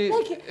 but she.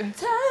 Like, you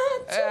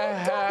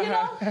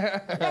know,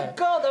 that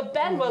girl, the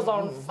band was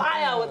on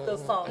fire with the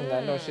song.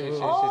 No, she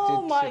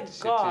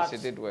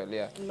did well.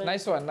 Yeah,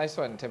 nice one,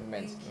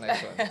 Temperament.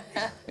 Nice one.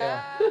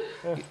 Yeah,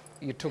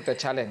 you took the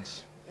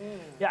challenge.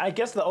 Yeah, I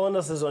guess the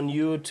onus is on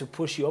you to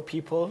push your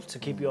people to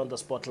keep you on the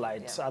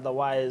spotlight. Yeah.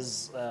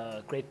 Otherwise,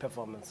 great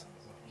performance.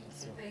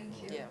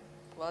 Thank you. Yeah,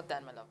 well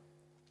done, my love.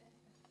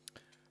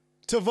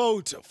 To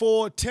vote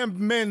for Temp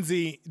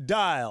Menzi,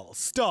 dial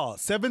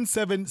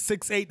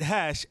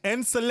 *7768#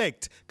 and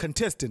select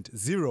contestant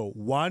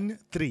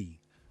 013.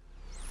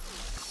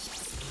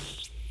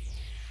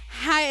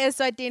 Hi,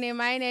 Eswatini.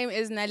 My name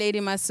is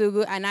Naledi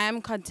Masugu, and I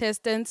am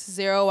contestant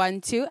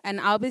 012, and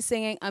I'll be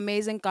singing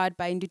Amazing God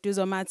by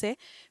Nduduzo Mate,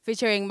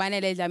 featuring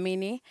Manele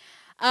Dlamini.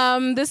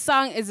 This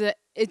song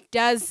it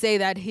does say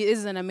that he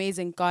is an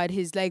amazing God.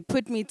 He's like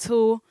put me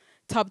to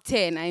top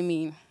 10, I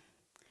mean.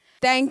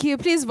 Thank you.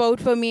 Please vote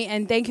for me,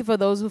 and thank you for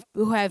those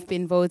who have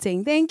been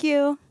voting. Thank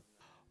you.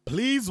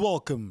 Please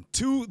welcome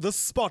to the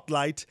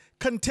spotlight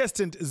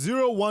contestant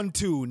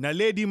 012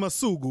 Naledi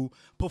Masugu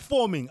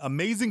performing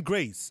Amazing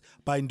Grace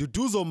by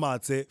Nduduzo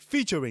Mate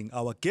featuring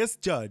our guest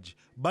judge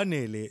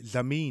Banele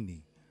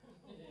Dlamini.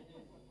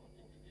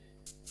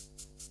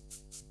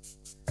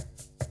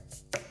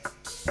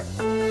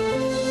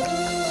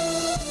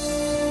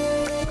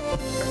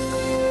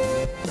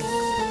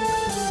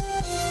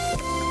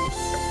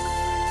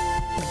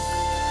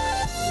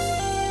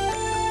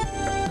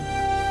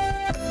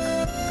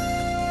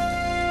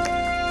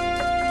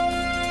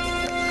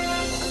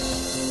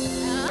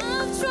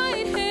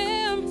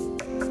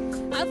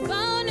 I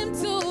found him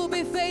to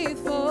be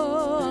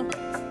faithful.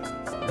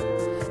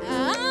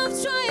 I've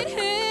tried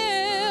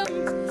him.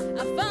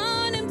 I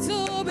found him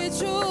to be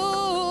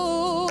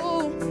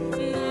true.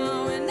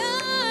 Now and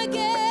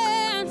again.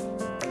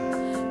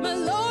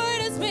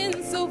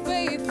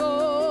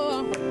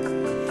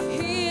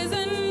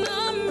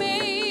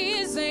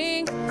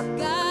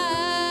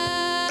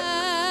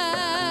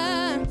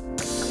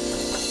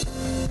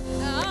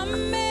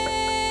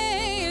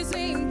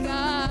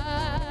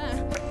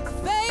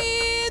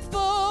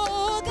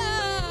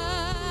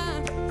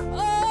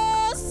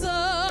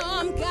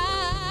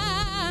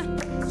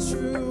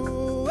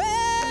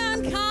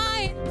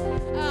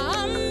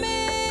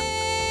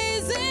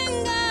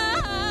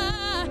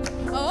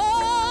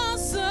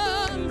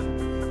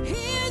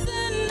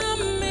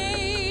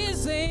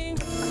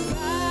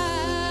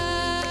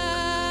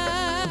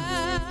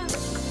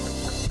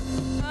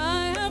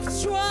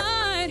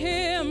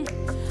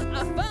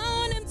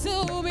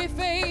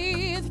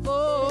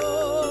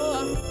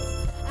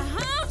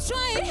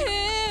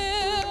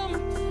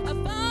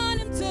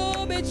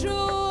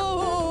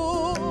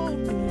 true.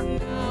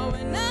 Now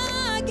and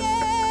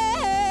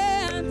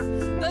again,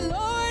 the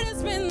Lord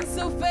has been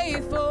so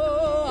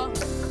faithful.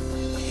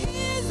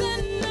 He's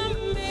an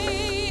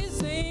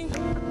amazing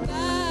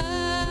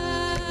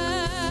God.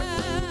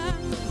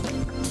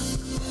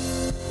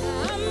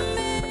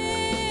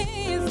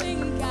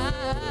 Amazing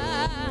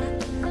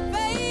God.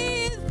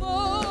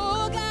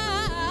 Faithful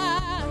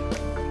God.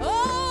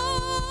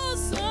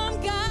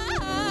 Awesome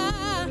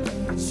God.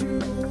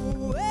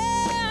 True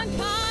and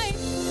kind.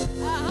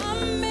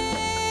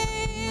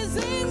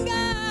 Amazing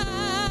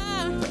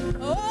God.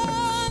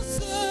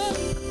 Awesome.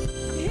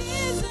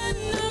 He's an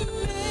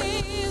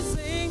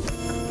amazing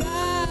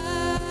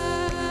God.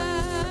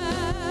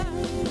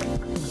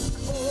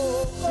 Oh,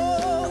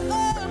 oh, oh.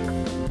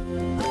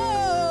 Oh,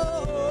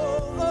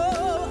 oh, oh,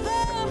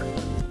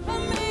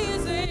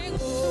 amazing.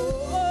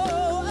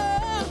 Oh,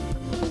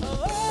 oh,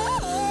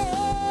 oh,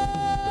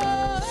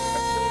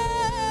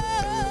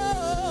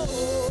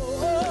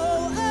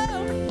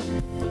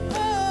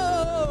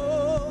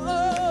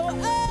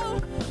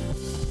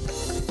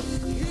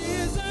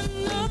 he's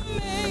an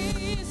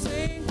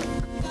amazing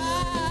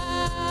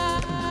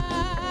God.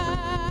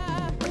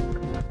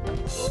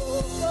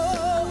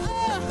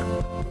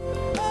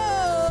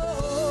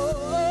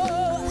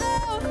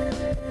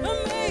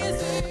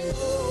 Amazing.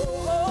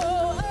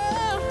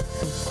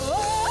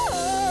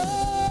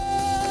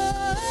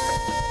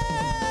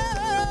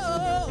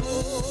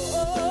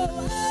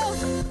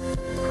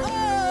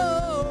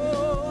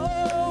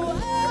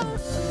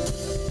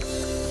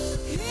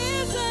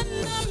 He's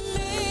an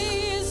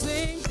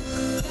amazing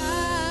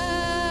God.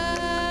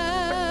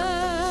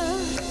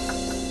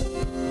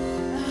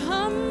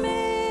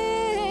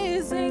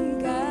 Amazing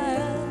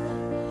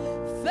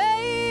God.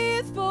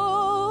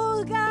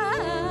 Faithful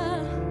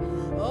God.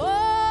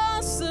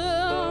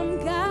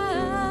 Awesome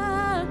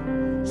God.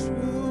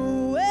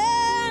 True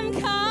and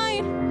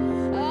kind.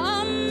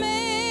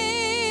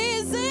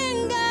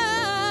 Amazing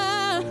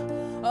God.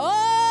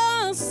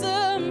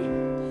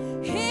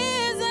 Awesome.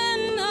 He's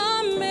an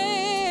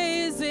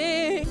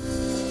amazing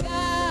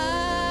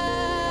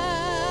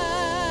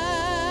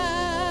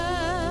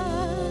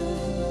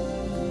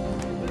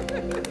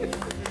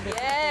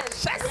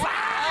Yes.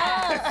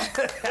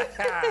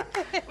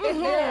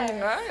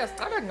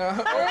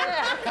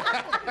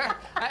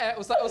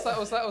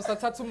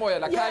 Usathatha umoya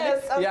la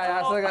Yes. khali.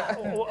 Yeah.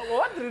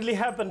 What really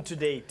happened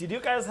today? Did you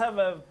guys have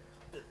a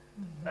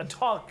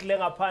talk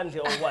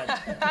lengaphandle or what?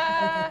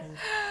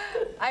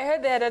 I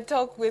heard they had a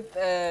talk with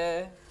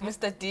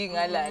Mr. D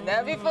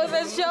Ngalana before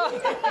the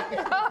show.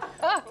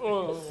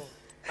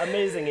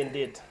 Amazing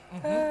indeed.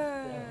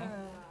 Yeah.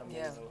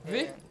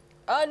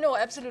 No,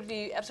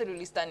 absolutely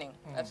stunning.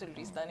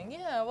 Absolutely stunning.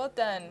 Yeah, well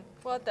done.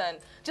 Well done.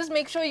 Just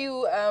make sure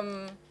you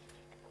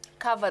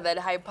cover that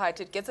high part.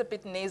 It gets a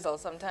bit nasal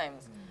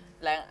sometimes.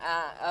 Like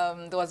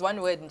there was one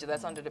word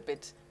that sounded a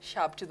bit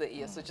sharp to the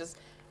ear, so just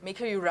make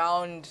sure you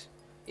round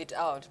it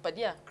out. But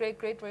yeah,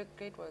 great work.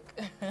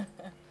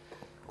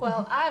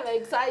 Well, I'm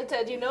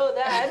excited, you know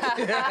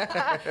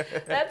that.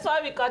 That's why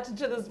we got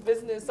into this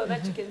business, so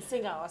that you can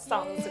sing our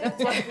songs.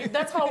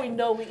 That's how we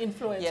know we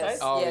influence, Yes. right?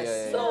 Oh, Yes.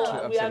 yeah. So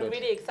True, we are absolute.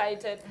 really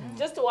excited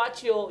just to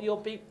watch your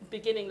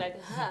beginning.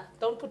 Like,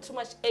 don't put too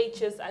much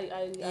H's.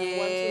 I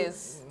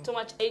Yes. want too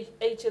much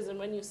H's and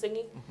when you're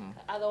singing.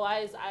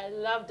 Otherwise, I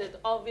loved it,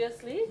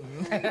 obviously.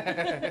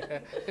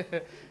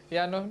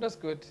 Yeah, no, that's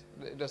good.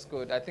 That's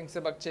good. I think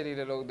Sebakcheli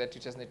Lelo that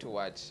you just need to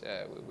watch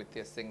with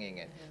your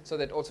singing, and so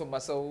that also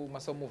Maso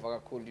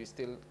Muvaka you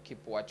still keep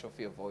watch of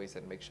your voice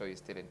and make sure you're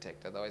still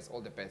intact. Otherwise,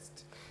 all the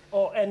best.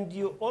 Oh, and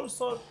you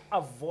also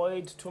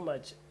avoid too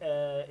much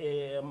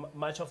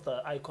much of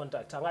the eye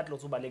contact.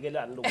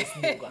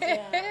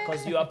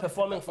 Because you are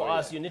performing for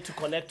us, you need to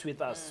connect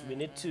with us. We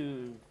need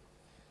to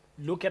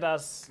look at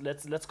us.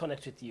 Let's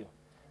connect with you.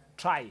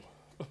 Try.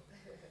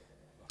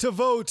 To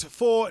vote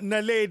for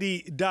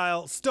Naledi,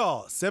 dial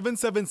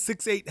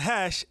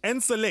 *7768#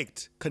 and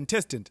select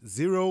contestant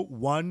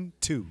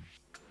 012.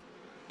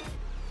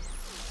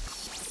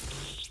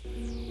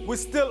 We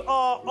still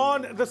are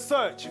on the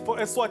search for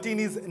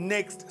Eswatini's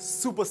next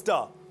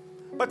superstar.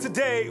 But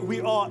today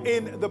we are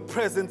in the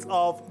presence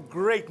of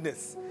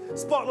greatness.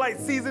 Spotlight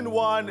Season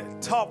 1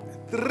 top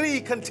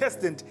 3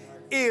 contestant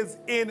is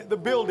in the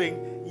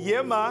building.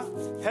 Yema,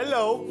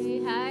 hello.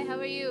 Hey, hi, how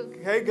are you?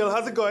 Hey girl,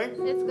 how's it going?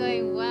 It's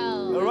going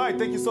well. All right,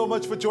 thank you so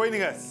much for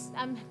joining us.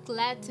 I'm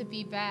glad to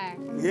be back.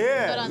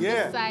 Yeah, But on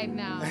this side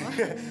now.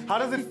 How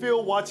does it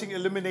feel watching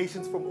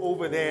eliminations from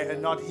over there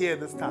and not here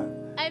this time?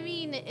 I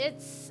mean,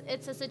 it's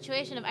a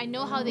situation of I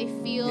know how they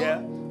feel,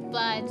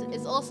 but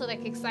it's also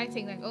like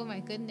exciting. Like, oh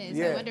my goodness,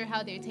 I wonder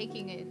how they're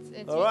taking it.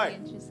 It's really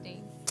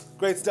interesting.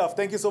 Great stuff.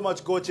 Thank you so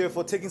much, Goche,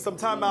 for taking some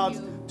time out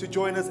to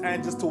join us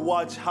and just to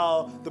watch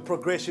how the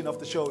progression of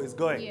the show is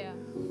going. Yeah.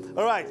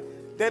 All right.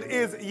 That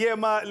is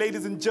Yema,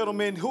 ladies and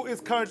gentlemen, who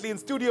is currently in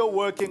studio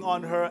working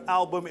on her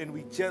album, and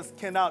we just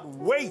cannot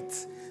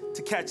wait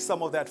to catch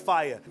some of that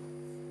fire.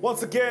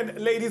 Once again,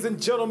 ladies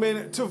and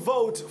gentlemen, to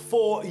vote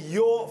for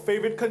your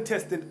favorite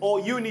contestant, all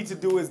you need to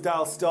do is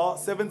dial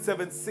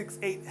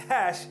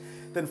 *7768#,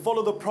 then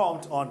follow the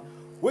prompt on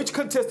which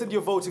contestant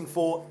you're voting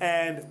for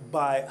and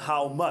by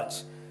how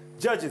much.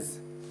 Judges,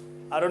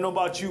 I don't know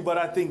about you, but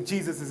I think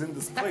Jesus is in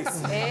this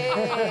place.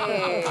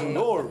 Hey.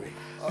 Glory.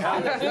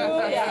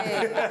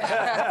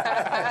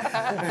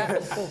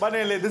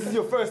 Banele, this is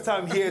your first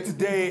time here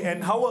today,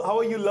 and how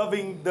are you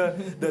loving the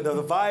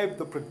vibe,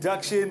 the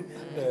production,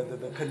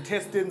 the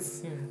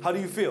contestants? How do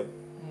you feel?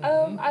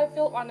 I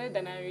feel honored,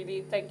 and I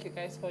really thank you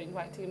guys for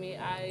inviting me.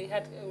 I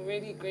had a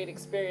really great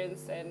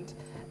experience, and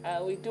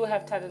we do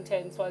have talent here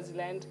in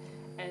Swaziland.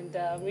 And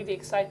I'm really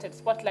excited.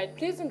 Spotlight,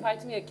 please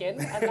invite me again.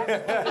 I'd love to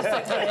do this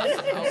again.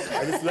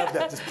 I just love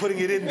that, just putting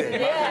it in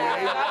there.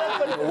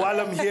 Yeah.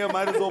 While I'm here,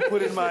 might as well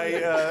put in my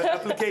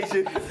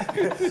application.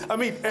 I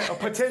mean, a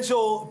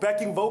potential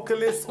backing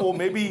vocalist or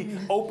maybe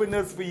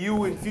openers for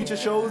you in future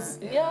shows?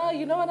 Yeah,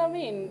 you know what I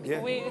mean?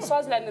 Yeah.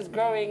 Swaziland is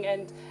growing,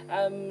 and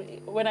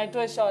when I do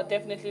a show, I'll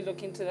definitely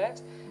look into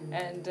that.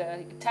 And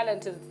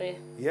talent is there.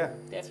 Yeah.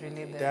 That's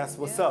really there. That's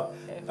what's up.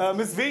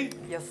 Miss V?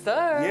 Yes,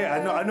 sir.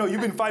 Yeah, I know. You've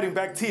been fighting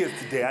back tears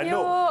today. I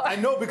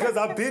know because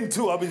I've been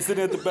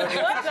sitting at the back.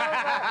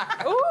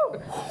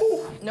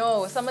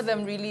 No, some of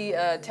them really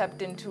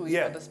tapped into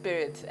the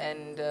spirit,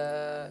 and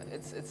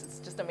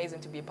it's just amazing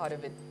to be a part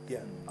of it.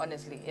 Yeah.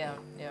 Honestly, yeah.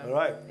 All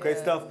right, great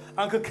stuff.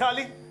 Uncle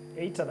Kali,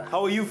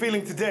 how are you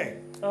feeling today?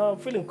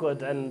 Feeling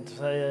good, and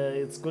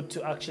it's good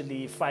to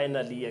actually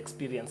finally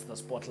experience the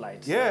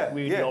spotlight. Yeah,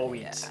 we know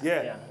it.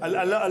 Yeah.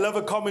 I love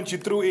a comment you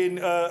threw in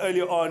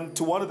earlier on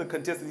to one of the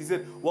contestants. He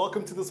said,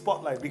 "Welcome to the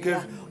spotlight,"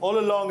 because all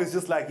along it's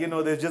just like,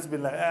 they've just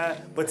been like,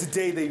 but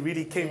today they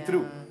really came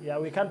through. Yeah,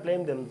 we can't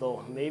blame them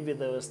though. Maybe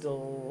they were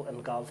still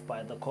engulfed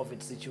by the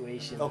COVID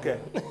situation. Okay.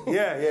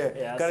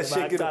 Yeah. Gotta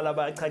shake it off.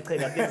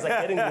 Things are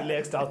getting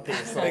relaxed out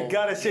there. So, they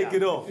gotta shake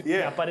it off.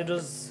 Yeah. But it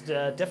was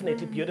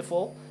definitely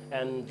beautiful,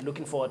 and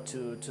looking forward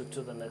to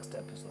the next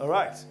episode. All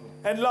right.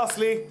 And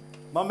lastly,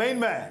 my main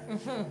man.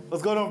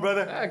 What's going on,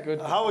 brother?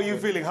 Good. How are you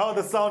feeling? How are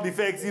the sound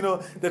effects?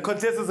 The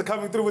contestants are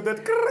coming through with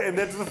that and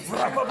that's today.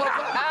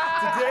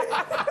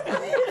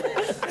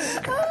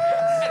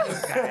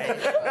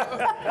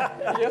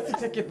 You have to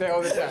take it there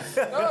all the time.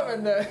 No, I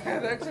mean,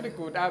 they're actually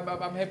good.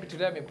 I'm happy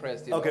today. I'm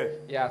impressed. Okay.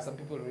 Yeah, some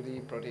people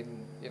really brought in,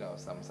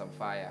 some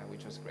fire,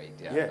 which was great.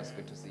 Yeah, it was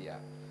good to see. Yeah.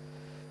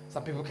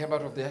 Some people came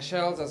out of their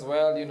shells as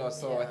well,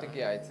 so I think,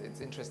 it's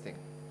interesting.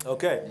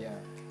 Okay. Yeah.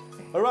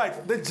 All right,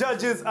 the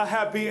judges are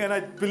happy, and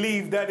I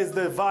believe that is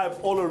the vibe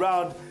all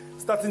around.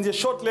 Starting your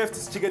short left,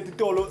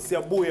 Chigetitolo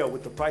Siabuya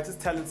with the brightest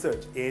talent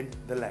search in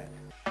the land.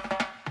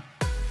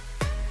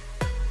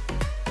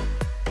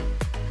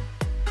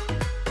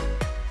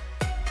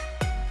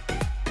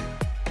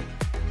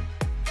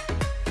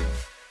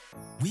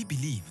 We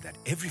believe that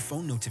every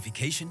phone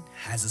notification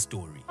has a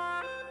story.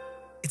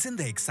 It's in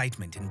the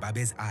excitement in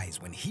Babe's eyes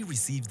when he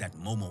receives that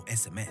Momo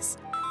SMS.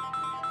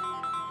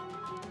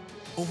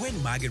 Or when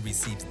Margaret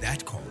receives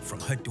that call from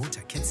her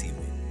daughter, Ketsiwe.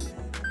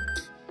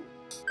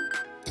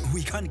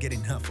 We can't get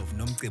enough of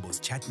Nomcebo's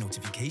chat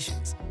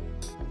notifications.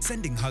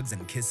 Sending hugs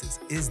and kisses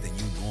is the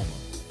new normal.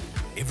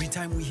 Every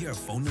time we hear a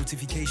phone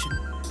notification,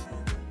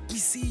 we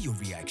see your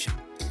reaction,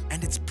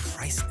 and it's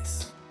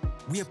priceless.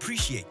 We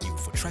appreciate you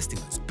for trusting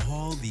us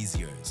all these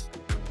years,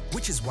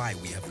 which is why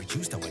we have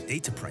reduced our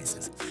data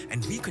prices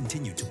and we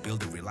continue to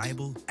build a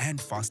reliable and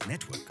fast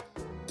network.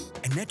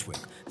 A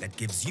network that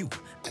gives you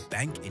a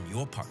bank in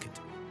your pocket,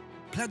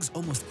 plugs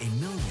almost 1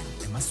 million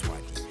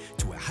eMaswati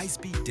to a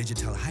high-speed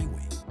digital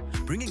highway,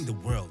 bringing the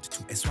world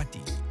to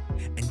Eswatini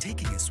and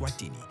taking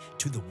Eswatini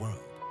to the world.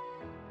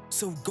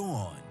 So go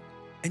on,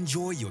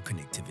 enjoy your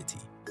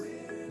connectivity,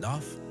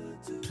 laugh,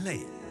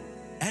 play,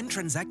 and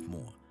transact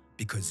more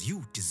because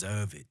you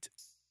deserve it.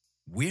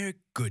 We're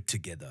good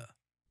together.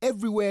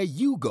 Everywhere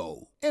you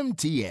go,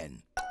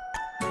 MTN.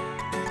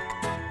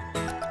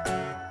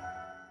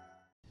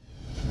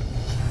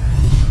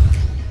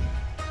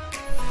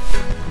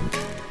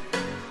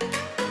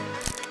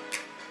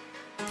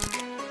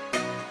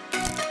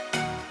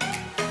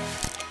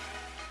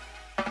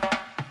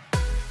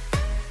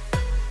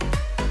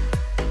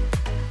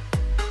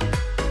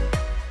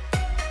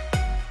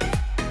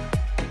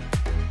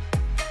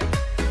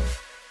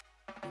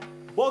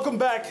 Welcome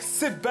back.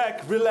 Sit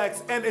back,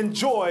 relax, and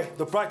enjoy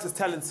the brightest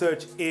talent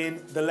search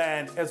in the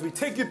land as we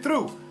take you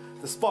through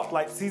the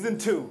Spotlight Season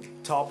 2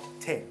 Top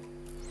 10.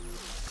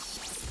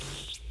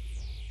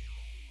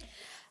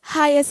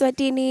 Hi,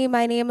 Eswatini.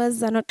 My name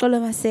is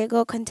Zanotolo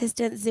Masego,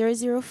 contestant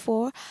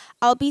 004.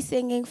 I'll be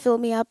singing Fill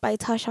Me Up by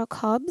Tasha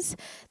Cobbs.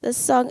 This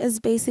song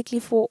is basically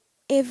for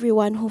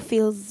everyone who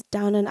feels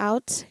down and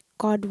out.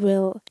 God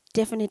will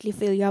definitely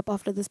fill you up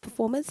after this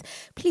performance.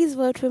 Please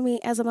vote for me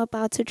as I'm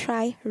about to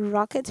try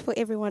Rocket for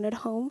everyone at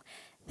home.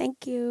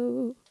 Thank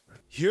you.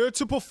 Here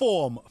to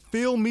perform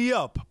Fill Me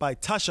Up by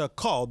Tasha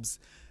Cobbs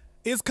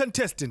is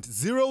contestant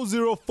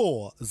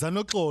 004,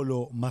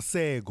 Zanotolo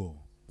Masego.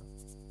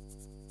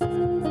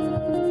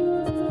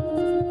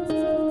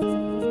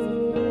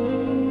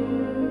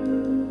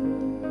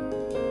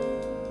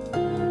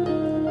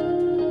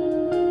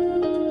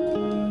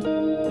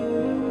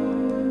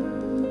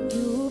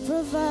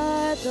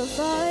 provide the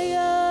fire.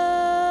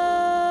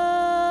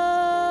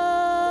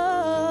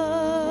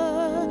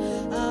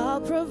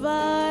 I'll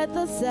provide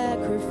the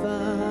sacrifice.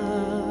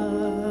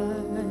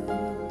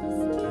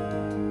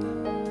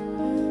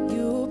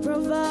 You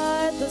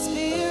provide the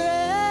spirit.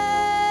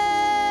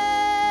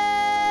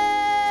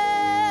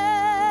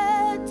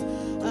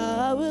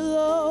 I will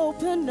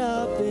open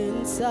up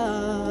inside.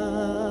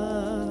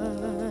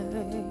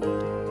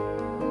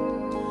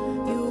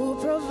 You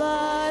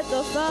provide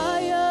the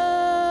fire.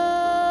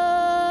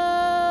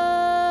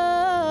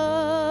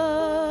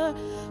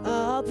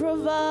 I'll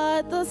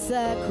provide the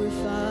sacrifice.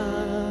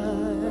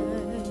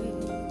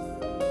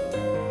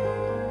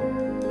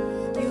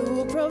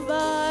 You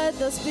provide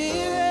the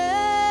spirit.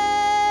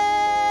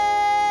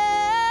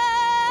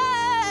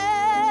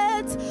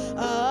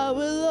 I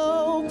will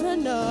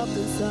open up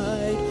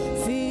inside.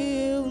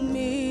 Fill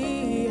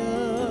me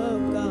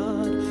up,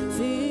 God.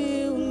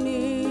 Fill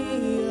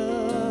me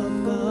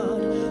up,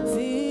 God.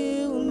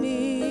 Fill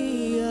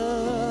me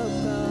up,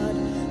 God.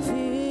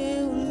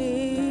 Fill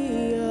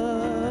me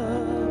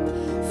up.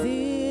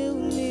 Fill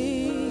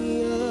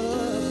me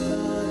up,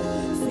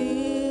 God.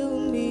 Fill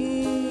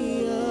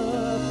me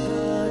up,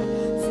 God.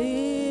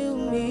 Fill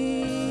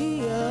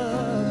me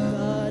up,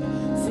 God.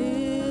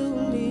 Fill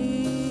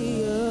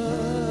me up.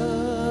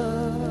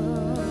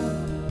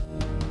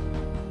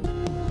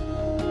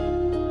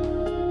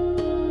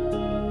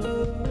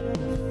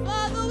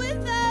 Father, we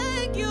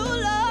thank you,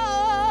 Lord,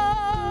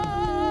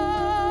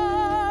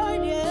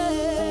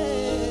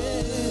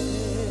 yeah.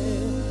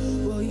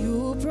 Will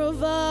you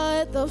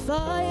provide the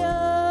fire?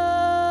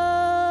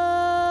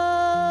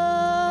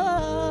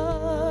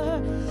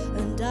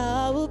 And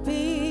I will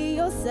be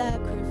your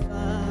sacrifice.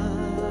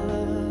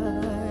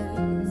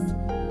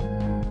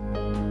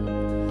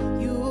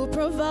 You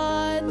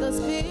provide the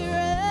spirit.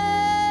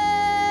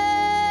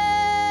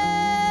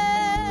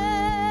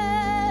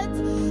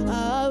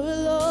 I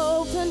will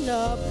open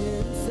up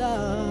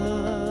inside.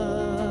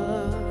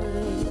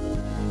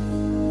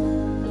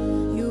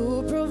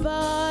 You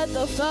provide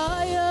the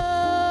fire.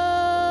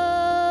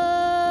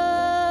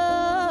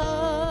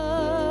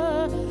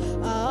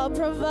 I'll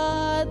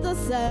provide the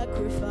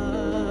sacrifice.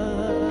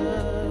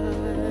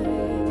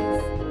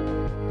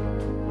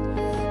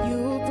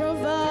 You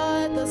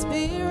provide the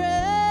spirit.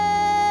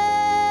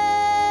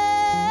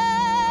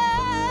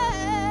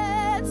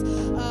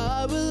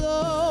 I will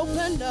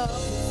open up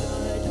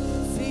inside.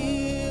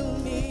 Fill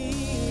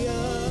me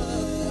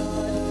up,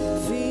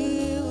 God.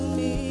 Fill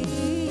me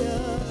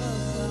up,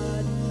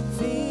 God.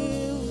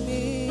 Fill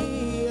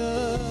me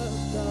up,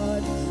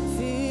 God.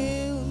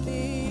 Fill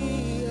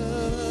me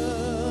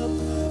up.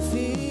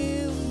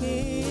 Fill me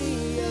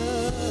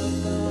up,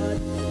 God.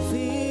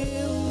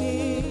 Fill me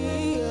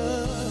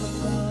up,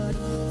 God.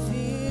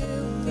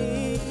 Fill me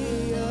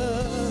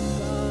up,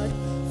 God.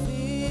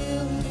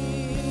 Fill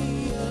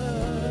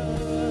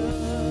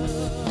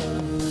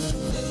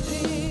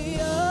me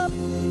up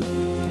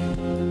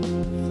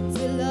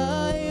till I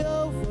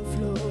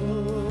overflow.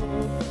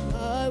 I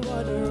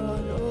wanna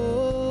run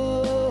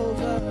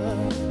over.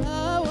 I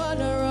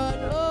wanna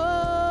run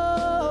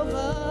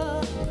over.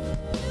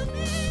 Fill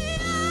me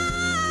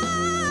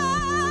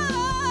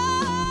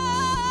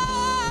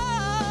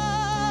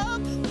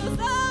up, 'cause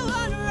I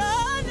wanna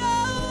run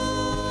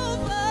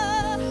over.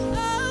 I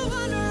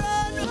wanna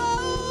run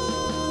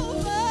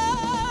over.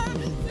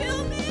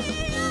 Fill me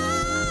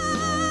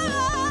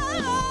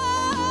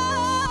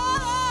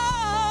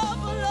up,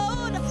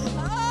 Lord. I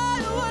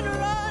wanna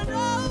run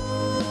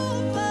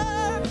over.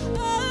 I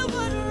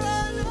wanna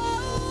run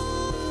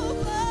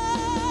over.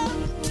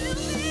 Fill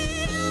me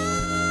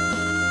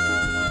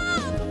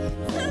up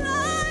till I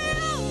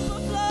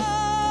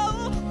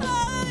overflow. I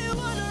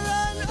wanna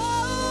run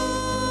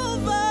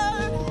over.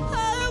 I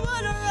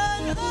wanna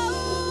run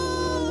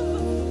over.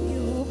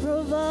 You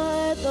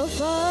provide the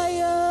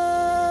fire.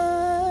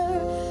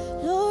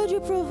 Lord, you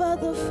provide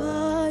the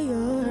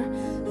fire,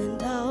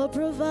 and I'll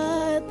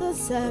provide the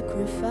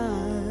sacrifice.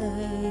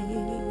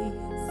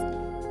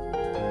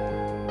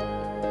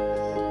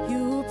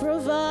 You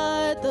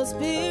provide the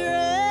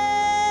spirit.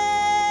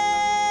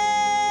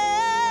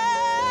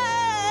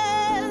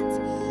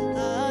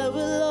 I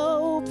will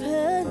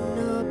open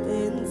up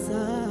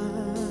inside.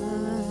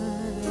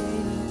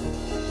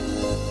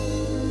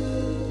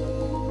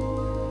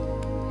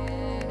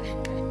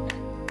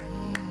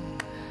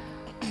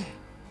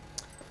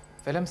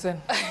 Willemsen.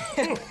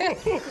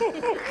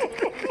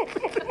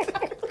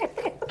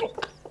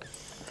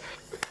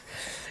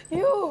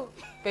 You,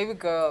 baby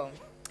girl.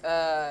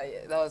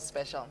 That was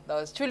special. That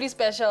was truly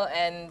special,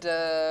 and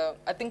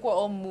I think we're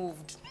all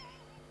moved.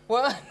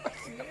 Well,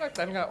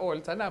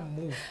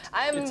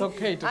 It's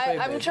okay to say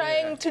I'm that,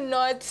 trying to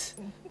not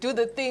do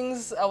the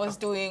things I was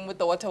doing with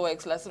the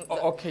waterworks lesson.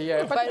 Okay,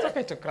 yeah, but it's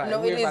okay to cry. No,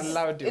 We've it is.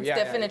 allowed you. It's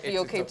definitely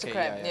okay to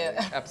cry.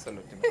 Yeah.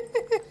 Absolutely.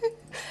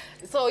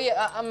 So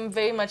yeah, I'm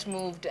very much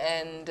moved,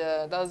 and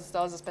that was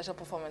a special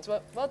performance.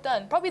 Well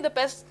done. Probably the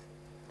best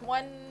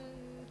one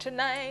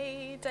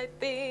tonight, I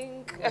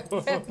think.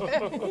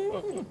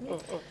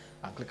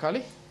 Uncle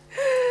Carly?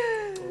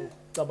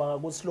 cabanga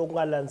ukuthi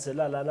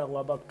lokungalandzela lana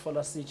ngoba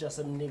kuthola sitsha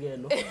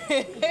semnikelo.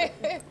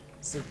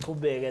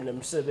 Siqhubeke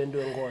nemsebenzi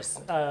wenkosi.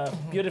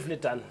 Beautifully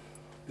done.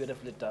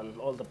 Beautifully done.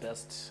 All the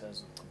best.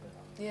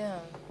 Yeah.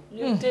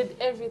 You did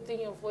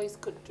everything your voice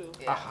could do.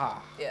 Yeah.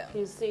 Aha. Yeah.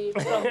 You see,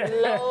 from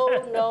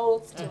low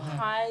notes to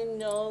high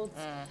notes.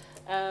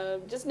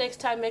 Just next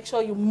time, make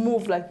sure you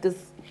move like this,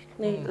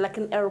 like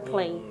an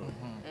airplane.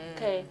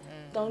 Okay?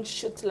 Don't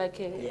shoot like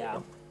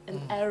an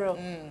arrow,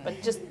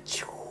 but just.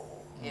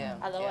 Yeah.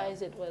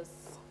 Otherwise, it was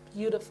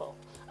beautiful.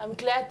 I'm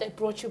glad they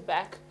brought you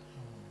back.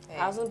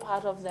 I wasn't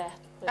part of that.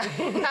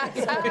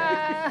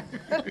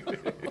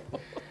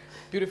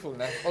 Beautiful,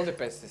 ne? All the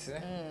best, isn't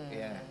it?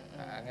 Yeah.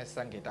 I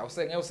was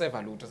saying, I was saying,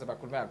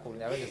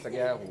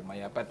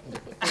 but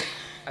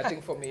I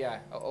think for me, yeah,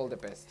 all the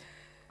best.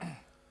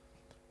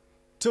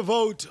 To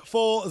vote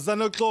for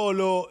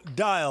Zanoxolo,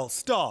 dial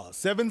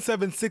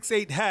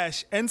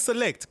 *7768# and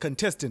select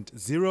contestant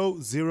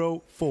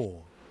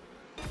 004.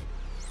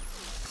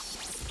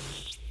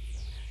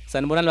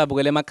 Sanibonani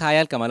babukele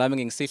emakhaya igama lami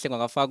ngingisihle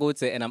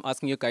ngakafakutse and I'm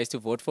asking you guys to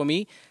vote for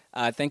me.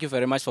 Thank you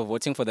very much for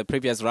voting for the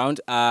previous round.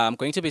 I'm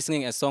going to be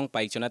singing a song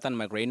by Jonathan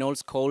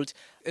McReynolds called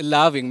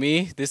Loving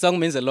Me. This song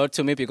means a lot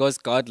to me because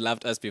God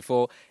loved us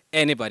before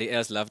anybody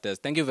else loved us.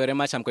 Thank you very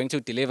much. I'm going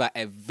to deliver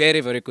a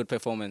very, very good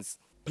performance.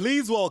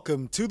 Please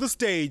welcome to the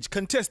stage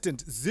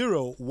contestant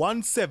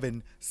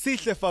 017,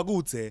 Sihle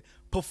Fagutse,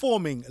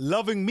 performing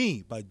Loving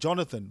Me by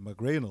Jonathan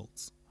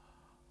McReynolds.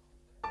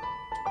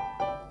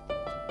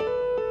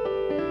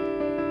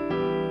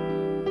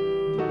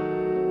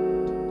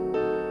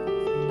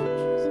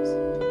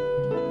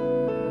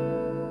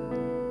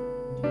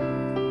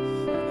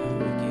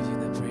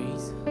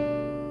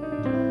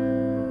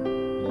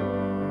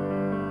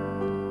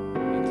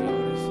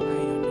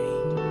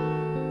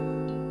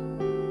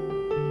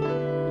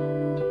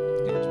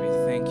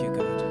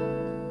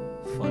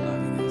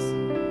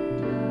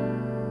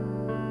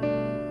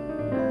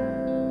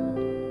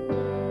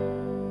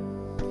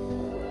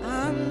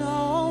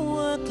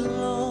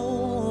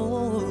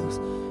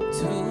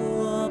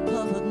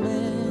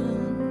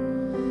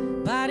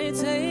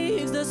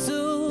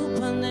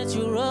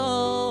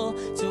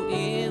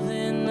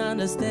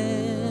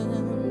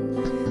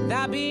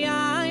 That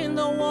behind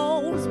the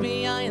walls,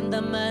 behind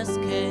the mask,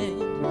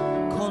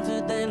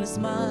 confident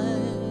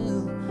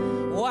smile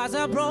was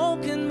a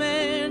broken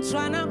man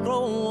trying to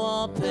grow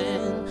up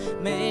and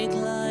make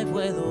life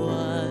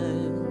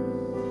worthwhile.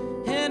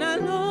 And I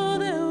know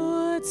there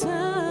were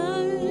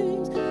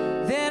times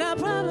that I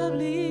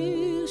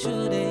probably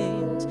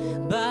shouldn't,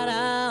 but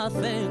I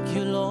thank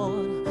you,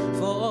 Lord,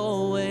 for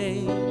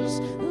always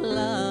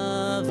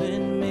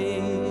loving me.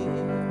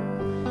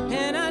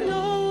 And I know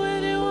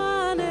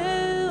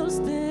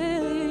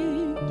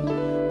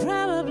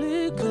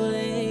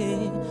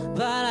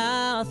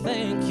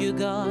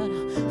God,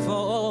 for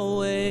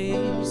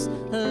always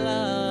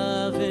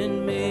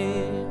loving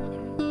me.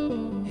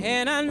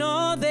 And I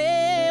know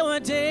there were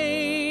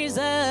days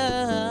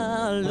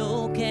I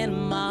look at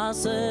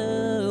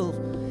myself,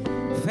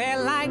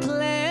 felt like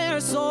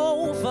less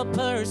of a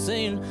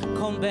person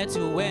compared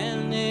to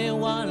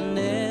anyone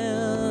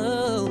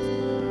else.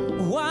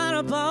 What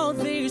about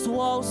these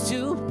walls,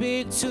 too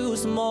big, too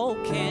small?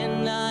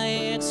 Can I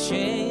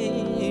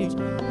exchange?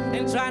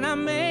 And trying to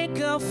make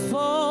a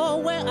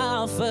fall where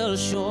I fell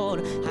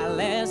short, I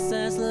let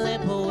that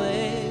slip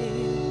away.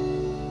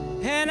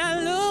 And I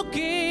look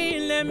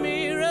in the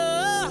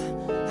mirror,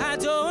 I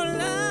don't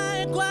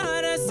like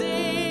what I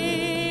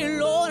see.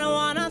 Lord, I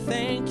wanna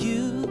thank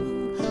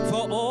you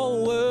for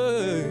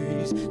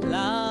always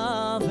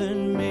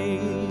loving me.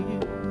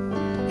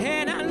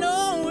 And I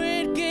know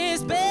it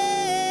gets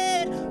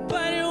bad,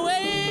 but you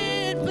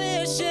wait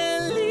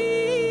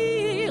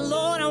patiently.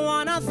 Lord, I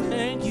wanna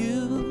thank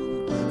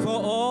you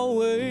for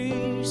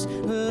always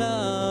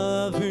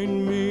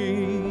loving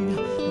me.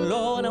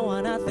 Lord, I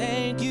wanna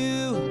thank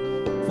you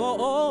for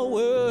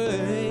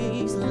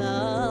always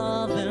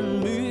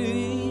loving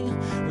me.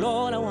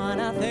 Lord, I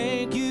wanna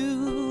thank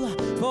you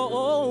for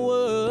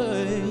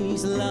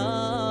always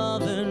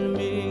loving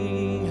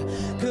me.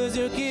 'Cause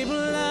you keep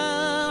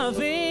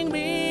loving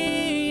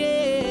me,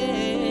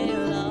 yeah,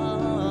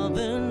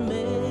 loving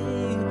me.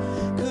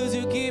 'Cause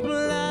you keep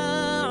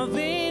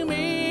loving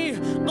me,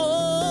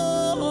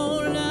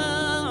 oh,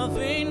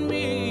 loving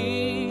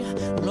me.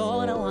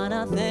 Lord, I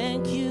wanna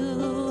thank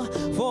you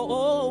for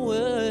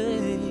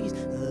always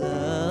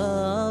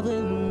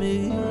loving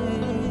me.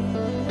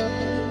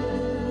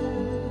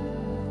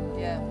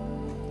 Yeah.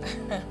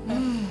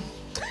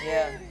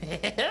 Yeah.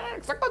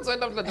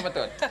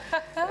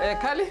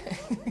 Kali?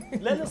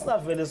 Let us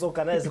not let's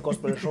organize a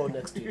gospel show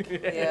next week.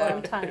 Yeah.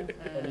 One time.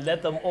 And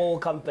let them all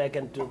come back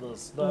and do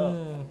this.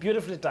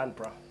 Beautifully done,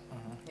 bro.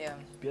 Yeah.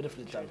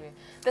 Beautifully done.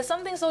 There's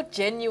something so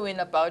genuine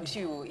about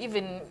you,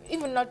 even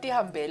not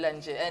dihambela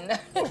nje. And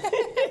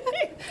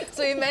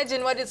so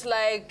imagine what it's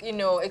like, you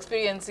know,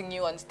 experiencing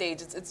you on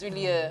stage. It's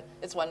really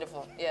it's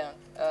wonderful. Yeah.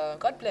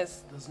 God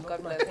bless. There's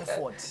God not bless. much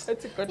effort.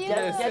 That's a good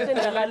Yeah. place.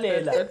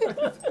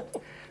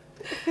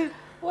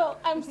 Well,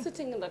 I'm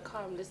sitting in the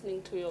car, I'm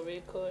listening to your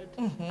record.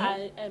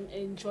 I am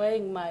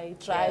enjoying my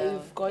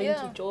drive, going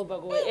to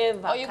Joburg,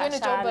 wherever. Are you going to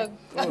Joburg?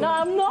 No,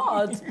 I'm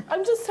not.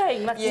 I'm just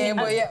saying, like,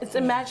 it's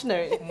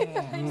imaginary.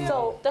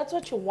 So that's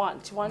what you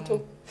want. You want to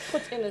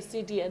put in a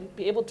CD and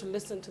be able to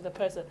listen to the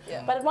person.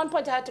 But at one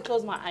point, I had to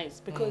close my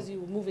eyes because you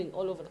were moving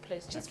all over the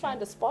place. Just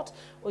find a spot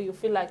where you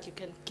feel like you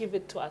can give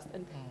it to us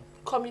and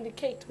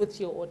communicate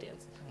with your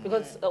audience.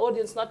 Because the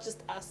audience, not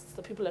just us,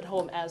 the people at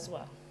home as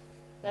well.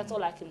 That's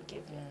all I can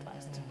give you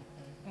advice to.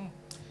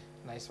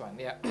 Nice one.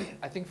 Yeah,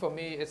 I think for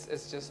me,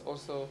 it's just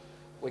also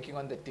working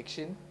on the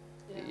diction.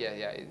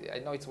 Yeah. I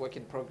know it's work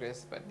in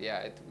progress, but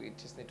yeah, we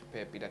just need to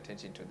pay a bit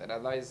attention to that.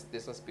 Otherwise,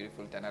 this was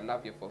beautiful. And I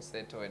love your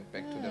falsetto and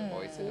back to the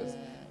voice. It was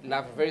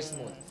very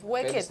smooth.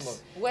 Work very it.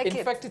 smooth. Work in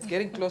it. fact, it's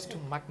getting close to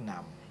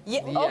Magnum.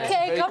 Yeah.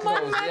 Okay, come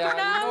on,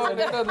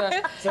 Magnum.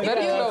 Yeah,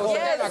 very close.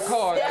 Yes.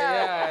 Accord.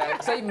 Yeah.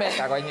 Say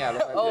meta.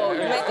 Oh,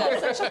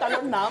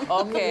 meta.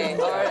 Okay.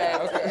 All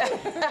right. Okay.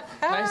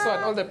 Nice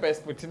one. All the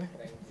best, Putin.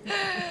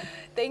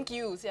 Thank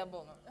you,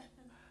 Siyabonga.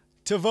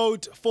 To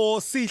vote for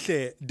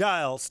Sihle,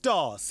 dial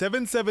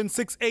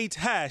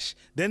 *7768#,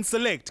 then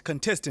select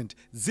contestant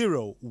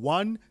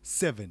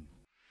 017.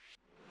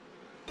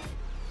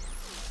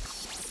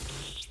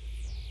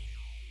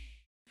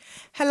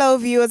 Hello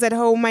viewers at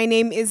home, my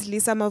name is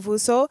Lisa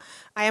Mavuso.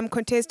 I am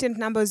contestant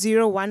number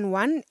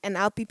 011 and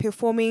I'll be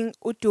performing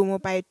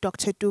Udumo by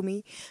Dr.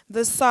 Dumi.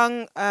 This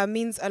song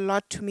means a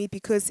lot to me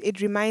because it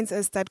reminds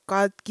us that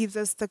God gives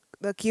us the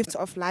gift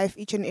of life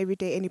each and every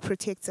day and He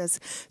protects us.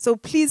 So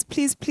please,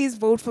 please, please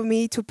vote for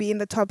me to be in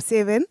the top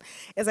 7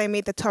 as I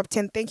made the top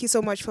 10. Thank you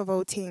so much for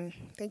voting.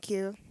 Thank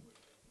you.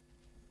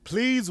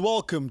 Please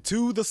welcome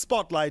to the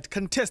spotlight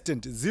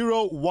contestant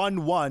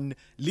 011,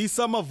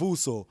 Lisa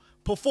Mavuso,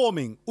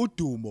 performing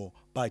Udumo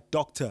by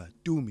Dr.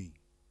 Dumi.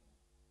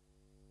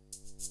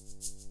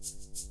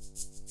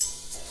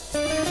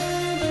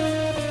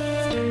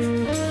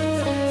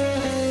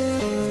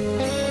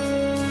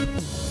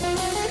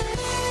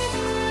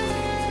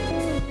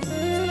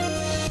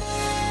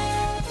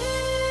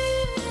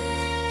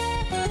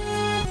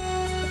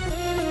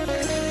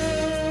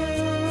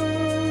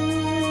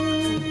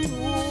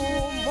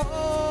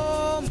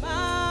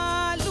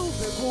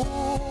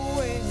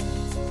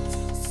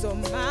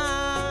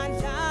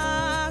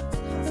 Somanda,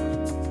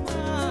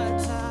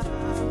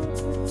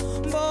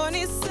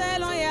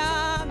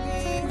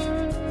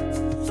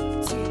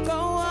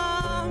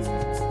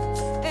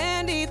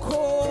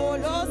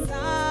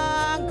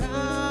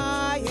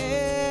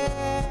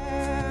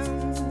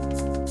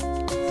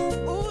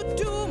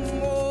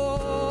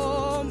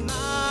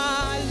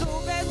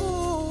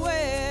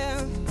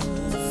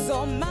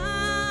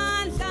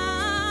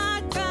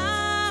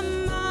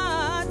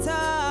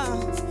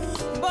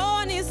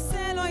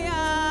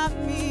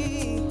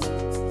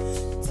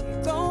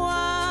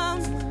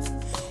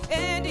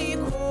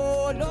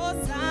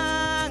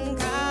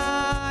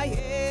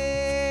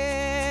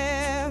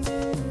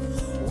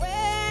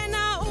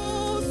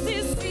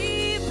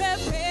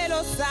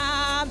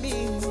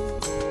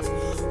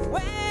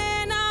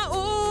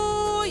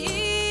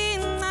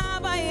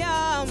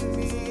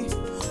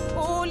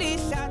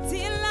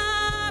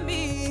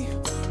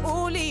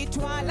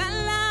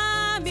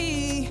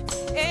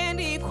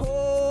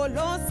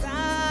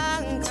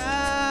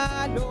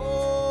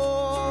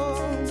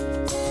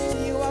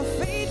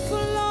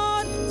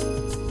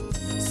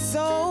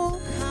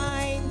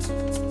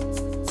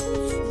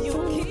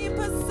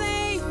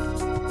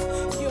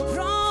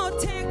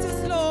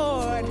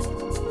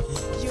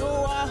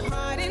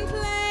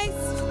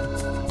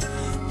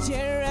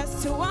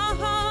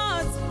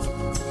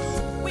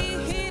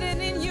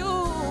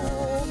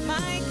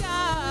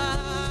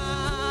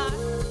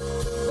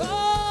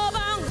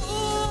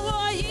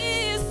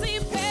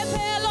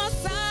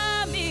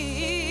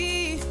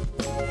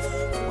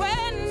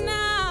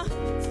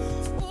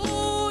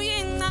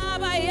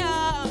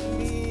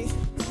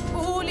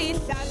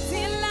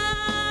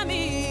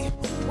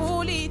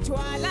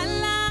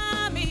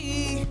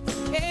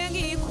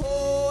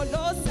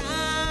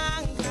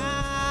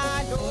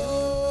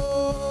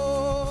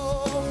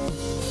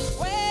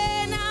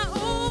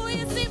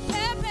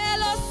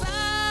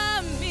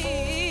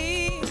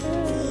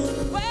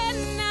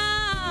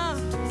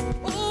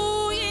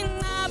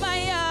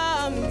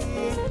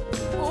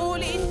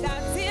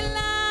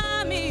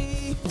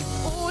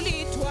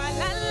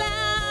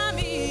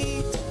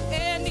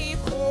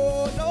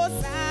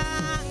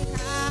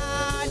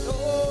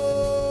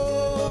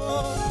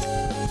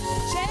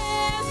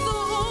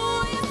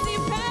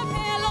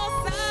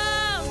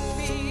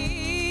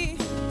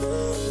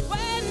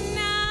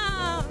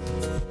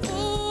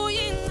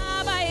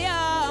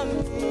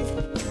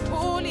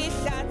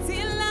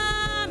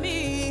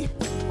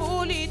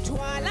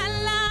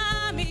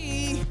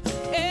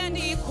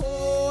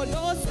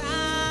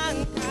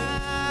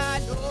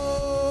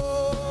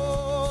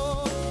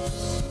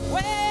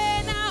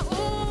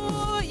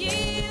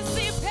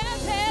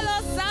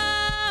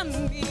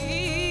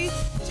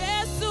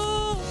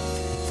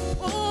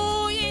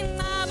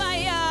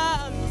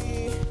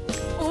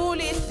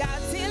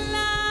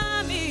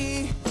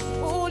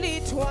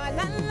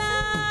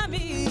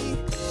 walalami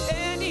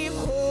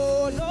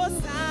enimholo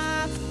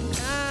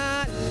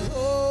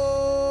sakalo.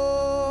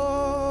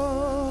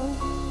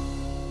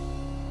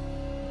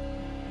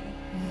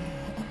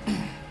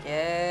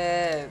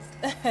 Yes.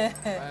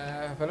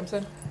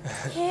 Willemsen?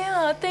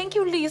 Yeah, thank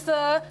you,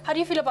 Lisa. How do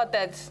you feel about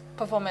that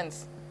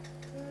performance?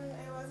 I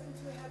wasn't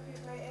too happy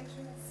with my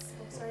entrance.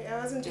 Oh, sorry, I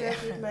wasn't too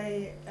happy with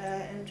my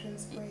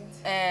entrance point.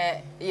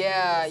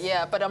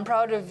 Yeah, but I'm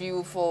proud of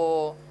you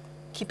for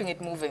keeping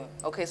it moving.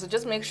 Okay, so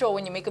just make sure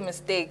when you make a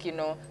mistake, you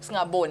know,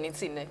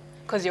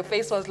 because your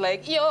face was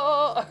like,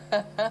 yo,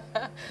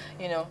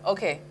 you know.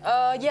 Okay,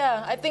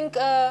 yeah, I think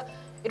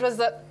it was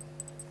I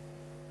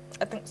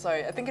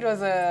think it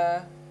was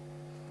a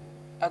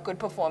good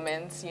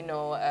performance, you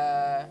know,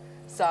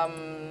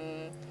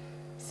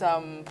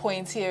 some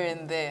points here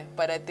and there,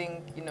 but I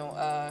think, you know,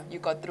 you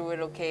got through it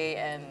okay,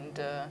 and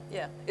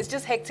yeah, it's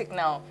just hectic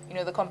now. You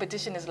know, the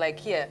competition is like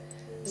here,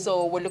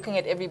 so we're looking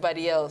at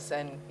everybody else,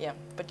 and yeah,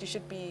 but you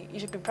should be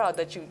proud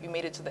that you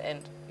made it to the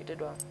end. You did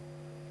well.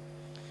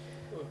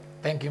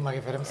 Thank you,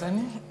 Maggie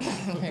Willemsen.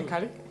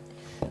 Kali?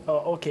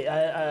 Oh, okay,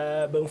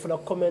 bengifuna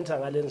ukomenta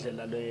ngale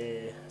ndlela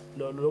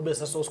lo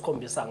bese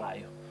sosikhombisa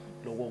ngayo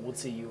lokho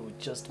ukuthi you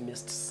just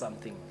missed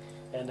something,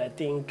 and I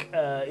think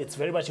it's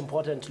very much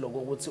important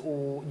lokho ukuthi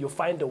you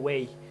find a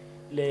way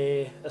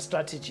a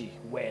strategy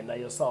wena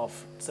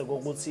yourself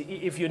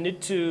sekuthi if you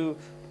need to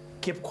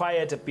keep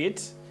quiet a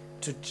bit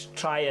to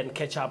try and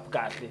catch up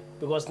kahle,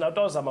 because now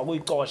tozama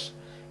kuyicosha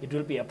it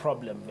will be a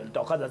problem. It's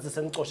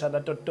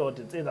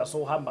either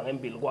so hamba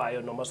ngempilo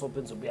kwayo noma so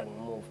phenza ubuya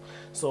ngemove.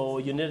 So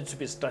you needed to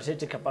be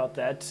strategic about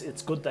that.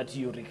 It's good that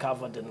you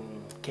recovered and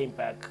came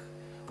back.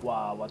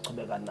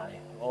 Wachubeka naye.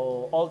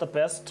 All the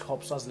best.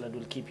 Hope Swaziland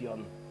will keep you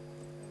on.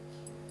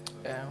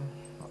 I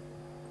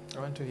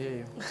want to hear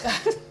you.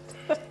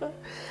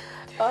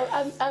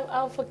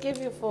 I'll forgive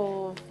you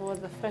for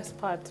the first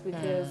part,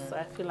 because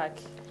I feel like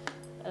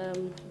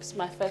it's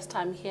my first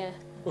time here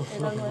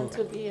and I want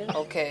to be here.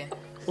 Okay.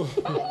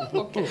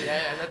 Okay,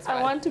 yeah, that's fine.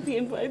 I want to be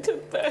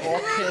invited back.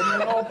 Okay,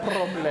 no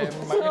problem.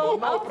 So no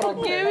I'll problem.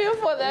 forgive you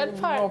for that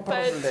part. No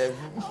problem. But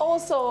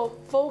also,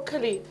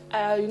 vocally,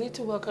 you need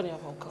to work on your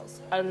vocals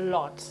a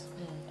lot.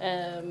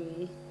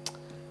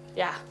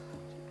 Yeah.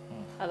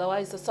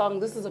 Otherwise, this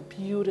is a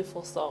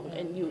beautiful song,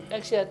 and you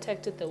actually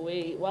attacked it the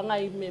way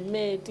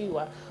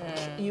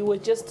you were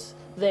just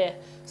there.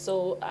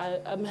 So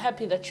I'm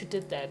happy that you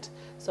did that.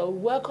 So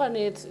work on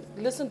it,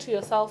 listen to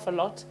yourself a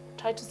lot,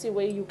 try to see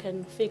where you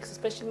can fix,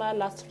 especially my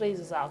last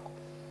phrases.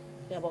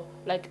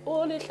 Like,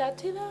 oh, look,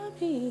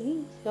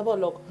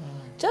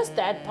 just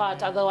that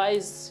part.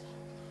 Otherwise,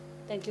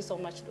 thank you so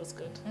much, it was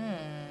good.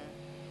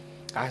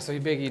 So you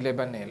beg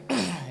Lebanel,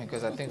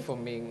 because I think for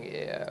me,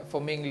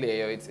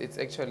 Leo, it's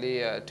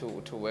actually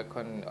to work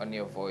on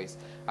your voice.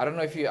 I don't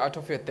know if you're out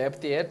of your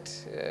depth yet,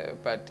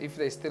 but if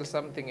there's still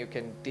something you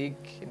can dig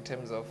in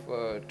terms of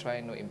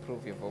trying to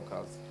improve your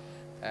vocals,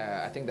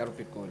 I think that would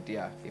be good.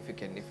 Yeah, if you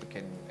can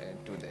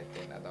do that,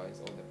 then otherwise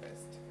all the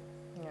best.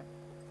 Yeah.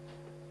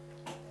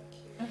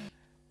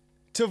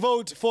 To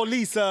vote for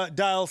Lisa,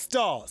 dial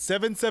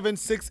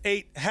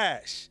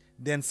 *7768#.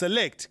 Then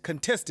select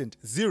contestant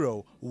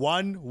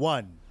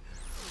 011.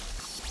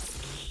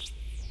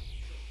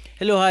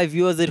 Hello, hi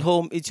viewers at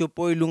home. It's your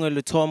boy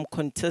Lungelo Tom,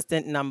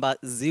 contestant number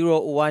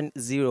 010.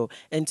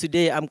 And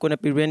today I'm going to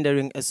be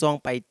rendering a song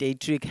by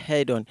Daytrick,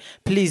 Head On.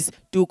 Please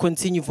do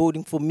continue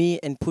voting for me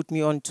and put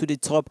me on to the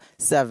top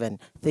 7.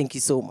 Thank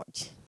you so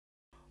much.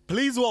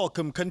 Please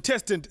welcome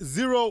contestant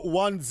 010,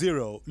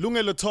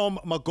 Lungelo Tom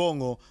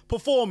Magongo,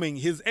 performing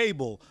his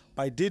Able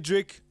by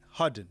Daytrick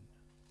Hudden.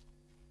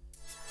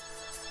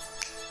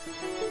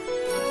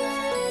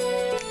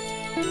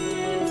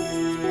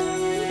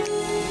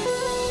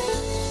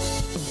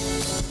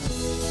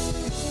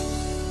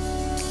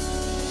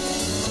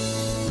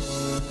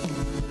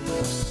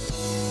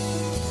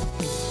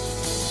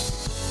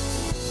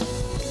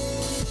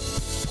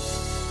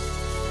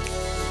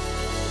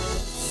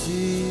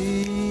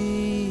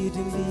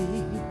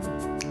 Exceedingly,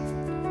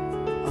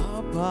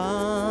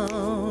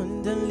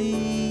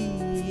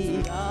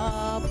 abundantly,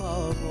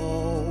 above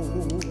all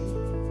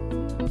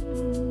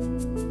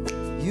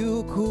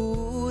you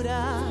could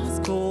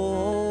ask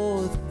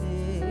or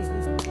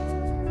think,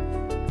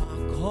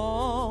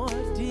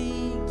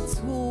 according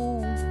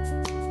to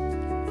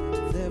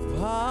the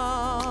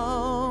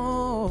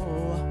power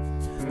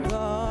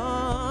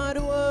God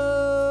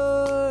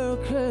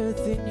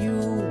worketh in you.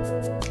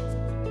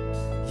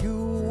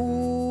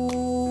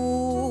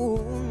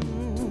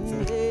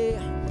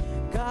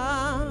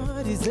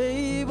 Is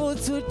able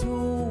to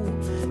do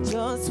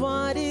just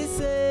what he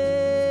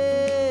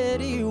said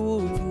he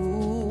would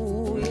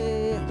do,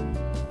 yeah.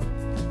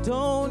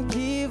 Don't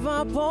give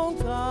up on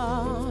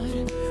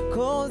God,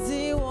 'cause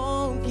he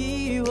won't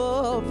give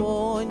up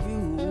on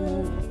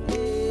you,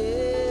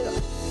 yeah.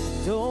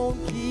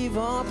 Don't give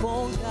up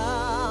on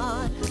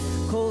God,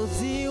 'cause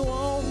he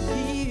won't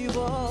give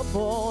up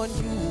on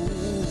you.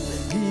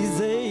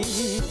 He's able.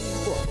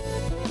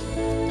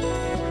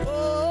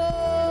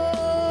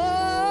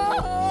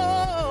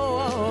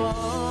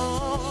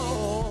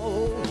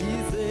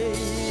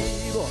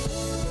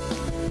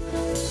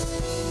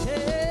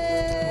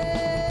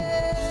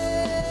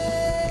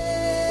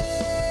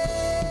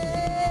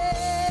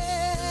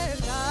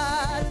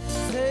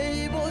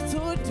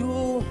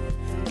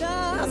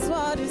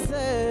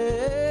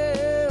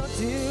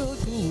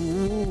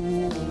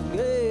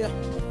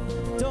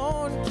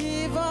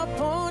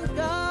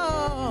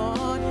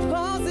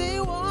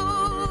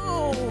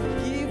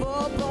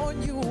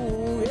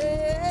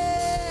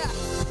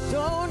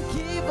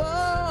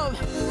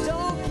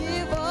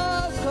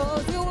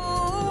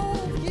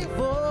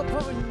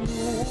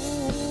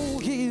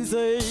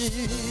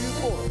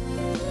 he's able.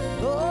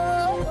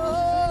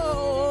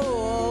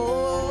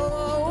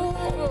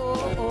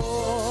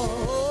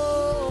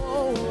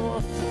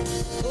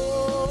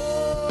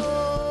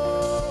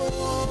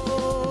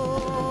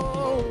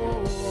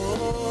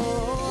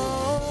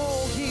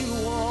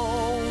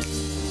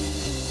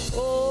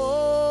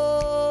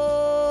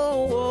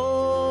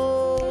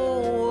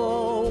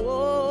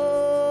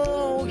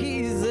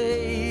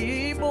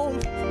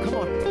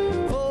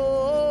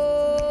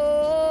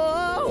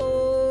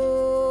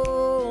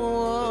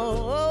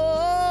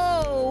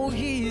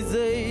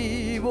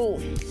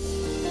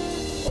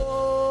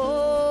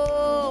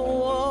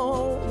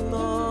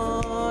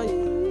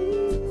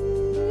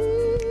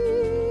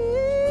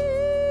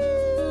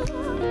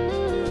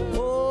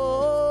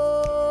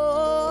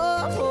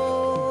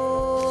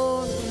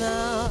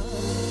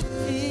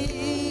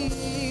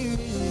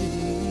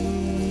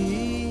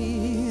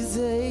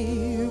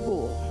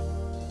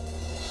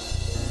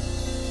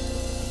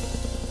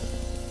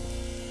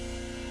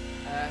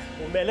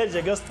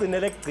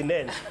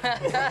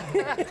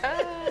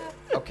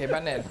 Okay,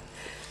 Manel.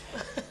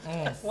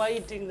 Why are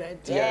you doing that?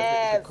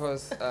 Yeah,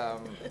 because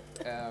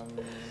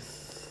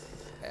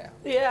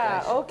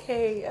yeah,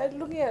 okay.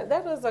 Look here,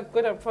 that was a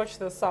good approach to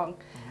the song.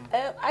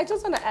 I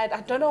just want to add,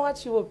 I don't know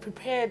what you were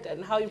prepared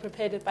and how you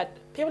prepared it, but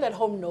people at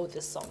home know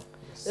this song.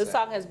 This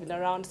song has been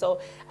around, so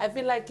I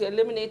feel like you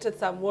eliminated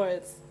some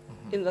words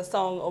in the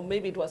song, or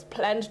maybe it was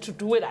planned to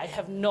do it. I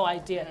have no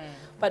idea.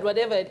 But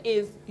whatever it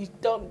is, you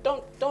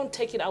don't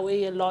take it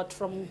away a lot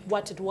from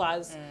what it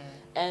was,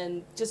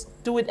 and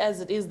just do it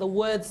as it is. The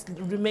words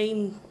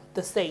remain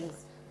the same.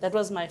 That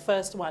was my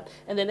first one.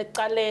 And then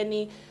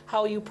eqaleni,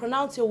 how you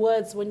pronounce your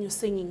words when you're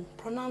singing.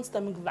 Pronounce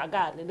them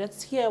ngvagale.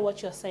 Let's hear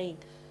what you're saying.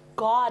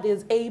 God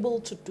is able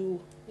to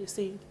do, you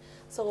see.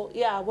 So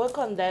yeah, work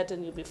on that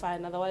and you'll be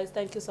fine. Otherwise,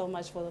 thank you so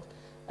much for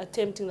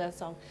attempting that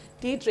song.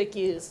 Dietrich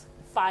is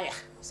fire.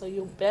 So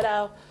you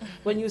better,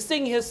 when you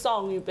sing his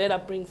song, you better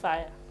bring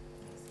fire.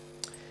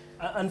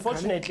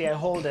 Unfortunately, I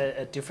hold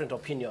a different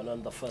opinion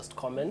on the first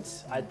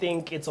comment. I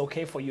think it's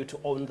okay for you to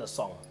own the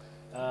song.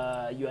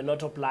 You are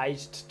not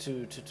obliged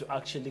to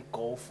actually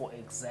go for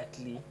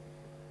exactly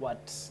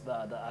what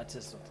the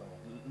artist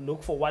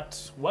look for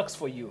what works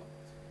for you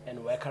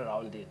and work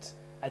around it.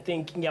 I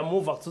think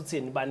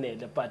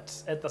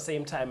but at the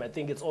same time, I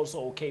think it's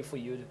also okay for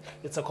you.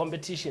 It's a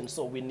competition,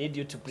 so we need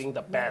you to bring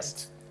the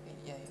best.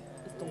 Yeah.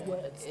 The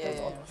words,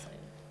 that's all I'm saying.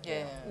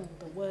 Yeah.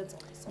 The words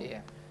of the song.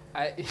 Yeah.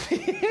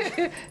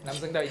 Exactly.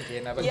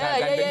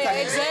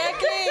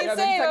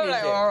 Same. I'm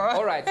like,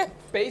 all right.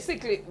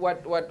 Basically,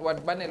 what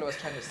Banel was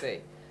trying to say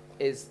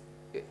is,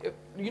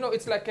 you know,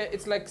 it's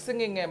like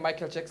singing a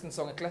Michael Jackson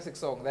song, a classic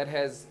song that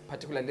has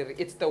particular lyrics.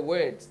 It's the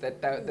words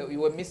that you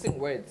were missing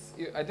words.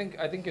 I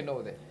think you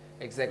know that.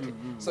 Exactly.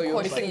 So you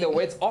were missing the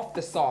words of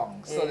the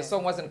song. So the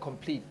song wasn't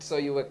complete. So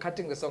you were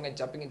cutting the song and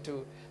jumping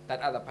into that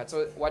other part.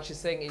 So what she's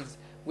saying is,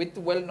 with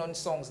well-known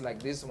songs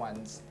like these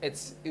ones,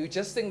 it's you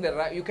just sing the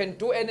right. You can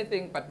do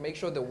anything, but make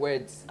sure the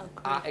words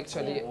are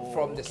actually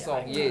from the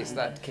song. Yes,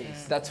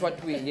 that's what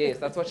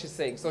she's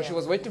saying. So she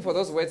was waiting for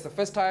those words the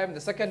first time, the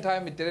second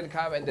time it didn't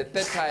come, and the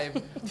third time,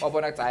 so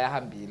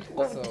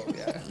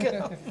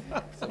yeah.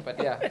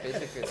 But yeah,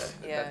 basically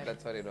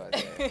that's what it was.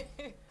 Yeah.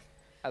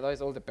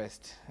 Otherwise, all the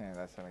best. Yeah,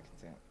 that's what I can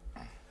say.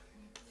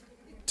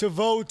 To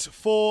vote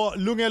for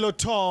Lungelo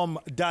Tom,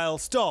 dial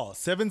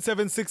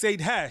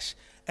 *7768#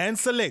 and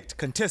select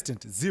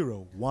contestant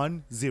 010.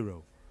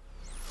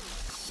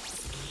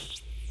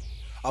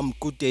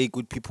 Good day,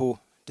 good people.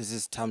 This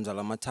is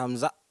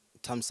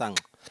Tamsang.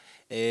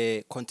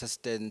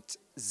 Contestant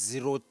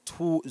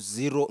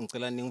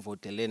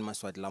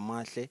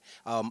 020.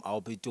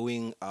 I'll be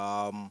doing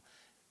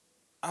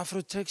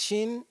Afro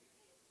Traction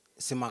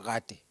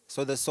Simagate.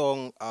 So the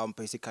song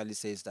basically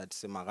says that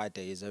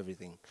Simagate is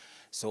everything.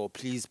 So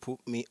please put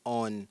me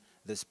on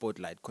the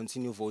spotlight.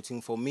 Continue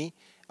voting for me.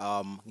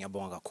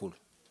 Ngiyabonga kakhulu.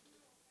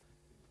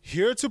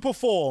 Here to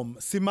perform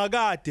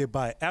Simagate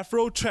by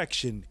Afro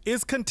Traction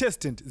is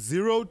contestant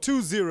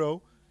 020,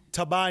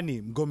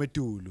 Tabani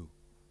Mgometulu.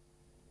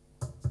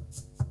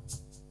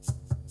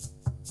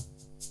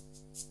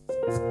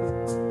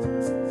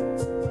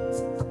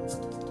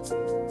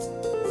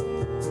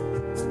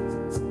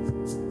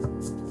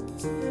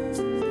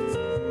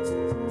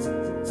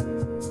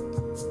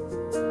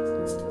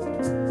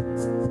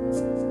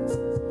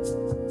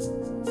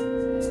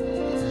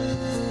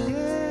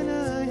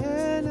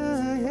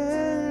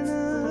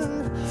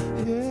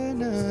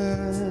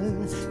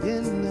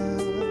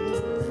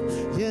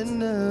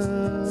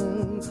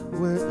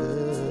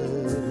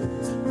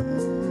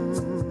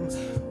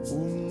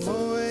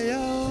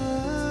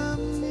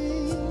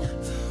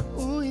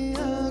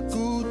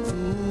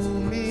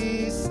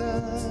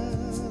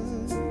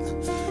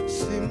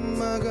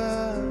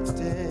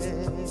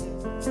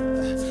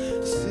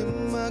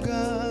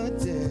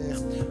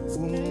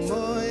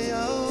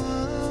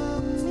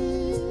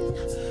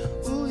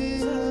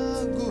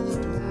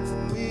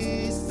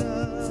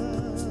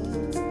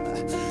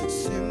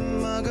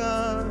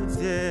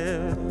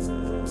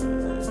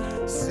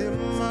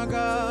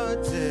 Simagate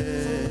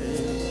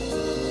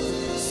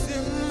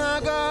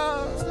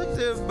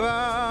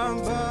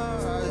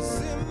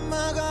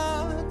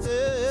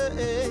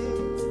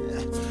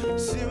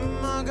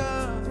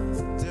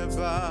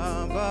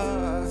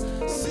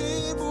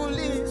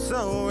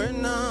Sibulisa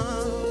wena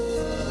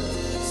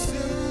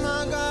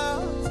Simaga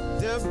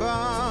de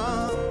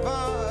baba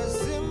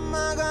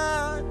Simaga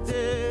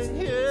de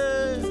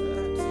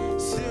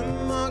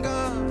Simaga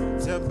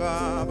de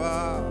baba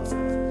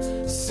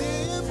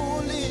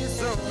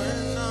Sibulisa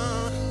wena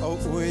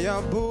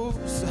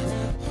Uyabusa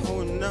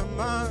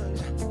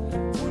unamanda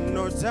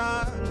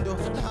unotando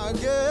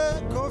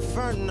Ageko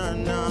fana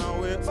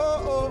nawe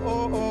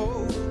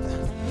oh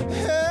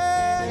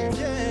Hey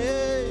yeah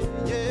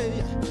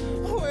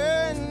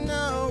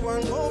Wena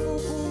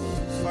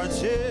wanobukufa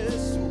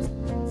Jesu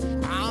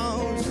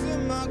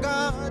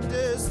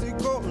Simagade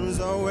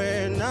sikonza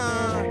wena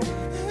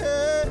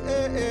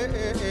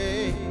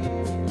Hey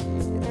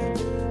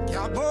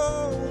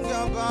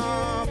Yabonga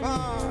baba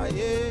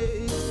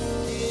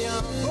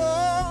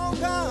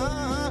Yabonga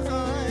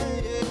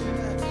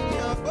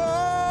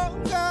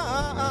Yabonga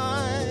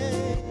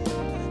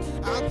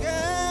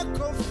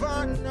Ageko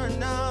fana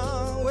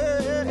nawe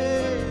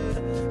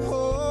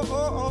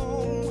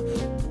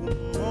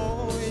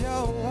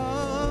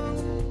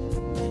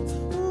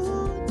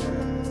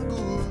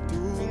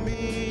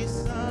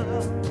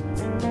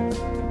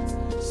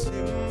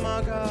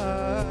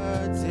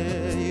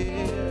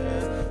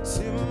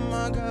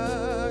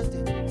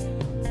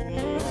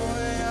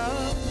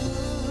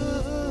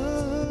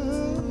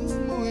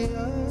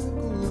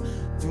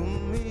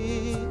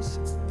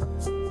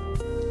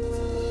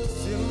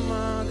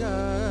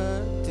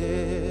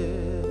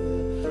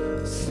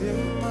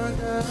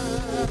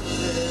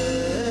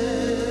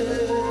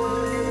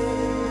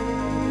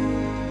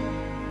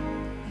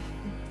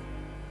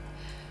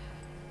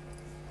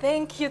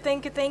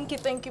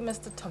Thank you,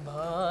 Mr.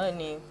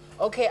 Tabani.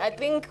 Okay, I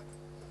think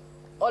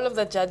all of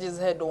the judges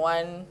had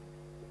one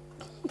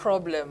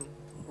problem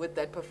with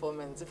that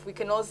performance. If we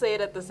can all say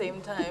it at the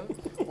same time.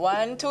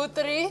 1, 2,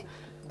 3,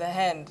 the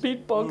hand.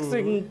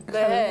 Beatboxing.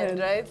 The hand,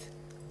 right?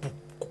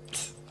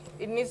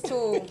 It needs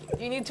to,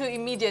 you need to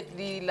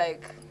immediately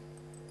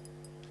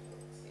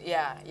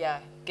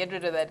get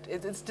rid of that.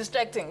 It's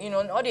distracting. You know,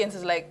 an audience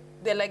is like,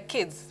 they're like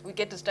kids. We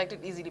get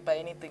distracted easily by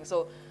anything.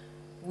 So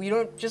we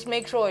don't, just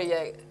make sure,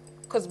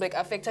 because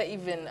affect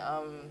even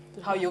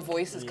how your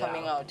voice is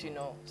coming out, you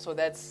know. So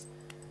that's,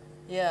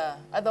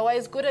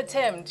 otherwise, good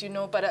attempt, you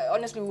know, but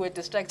honestly, we were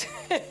distracted.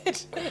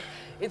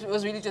 It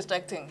was really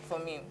distracting for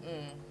me.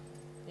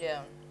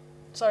 Yeah.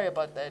 Sorry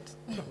about that.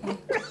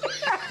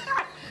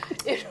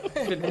 It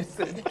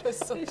was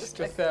so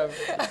distracting.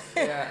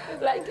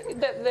 Like,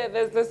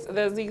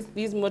 there's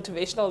these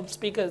motivational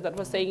speakers that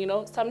were saying, you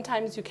know,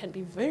 sometimes you can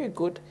be very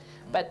good,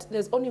 but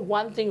there's only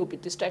one thing you'll be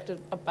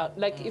distracted about.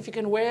 Like, if you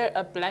can wear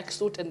a black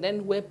suit and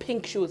then wear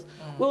pink shoes,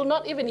 we'll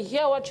not even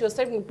hear what you're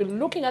saying. We'll be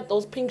looking at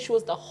those pink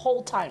shoes the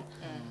whole time.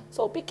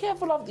 So be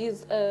careful of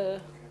these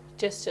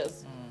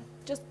gestures.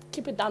 Just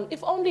keep it down.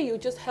 If only you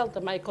just held the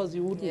mic, because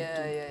you wouldn't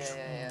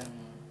Yeah.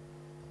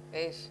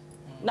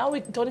 Now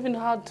we don't even know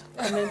how to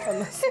comment on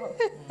this song.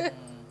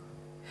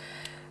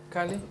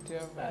 Kali, do you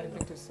have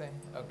anything to say?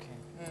 Okay.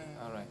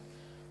 All right.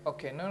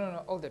 Okay,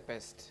 no. All the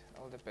best.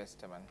 All the best,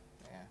 Taban.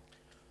 Yeah.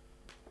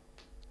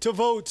 To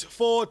vote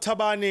for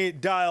Tabani,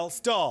 dial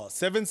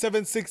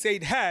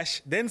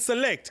 *7768#, then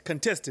select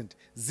contestant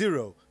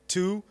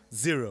 020.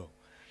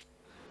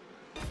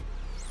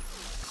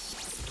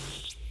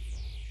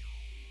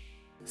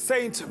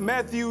 Saint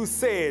Matthew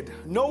said,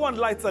 "No one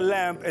lights a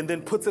lamp and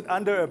then puts it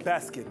under a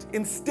basket.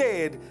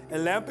 Instead, a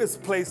lamp is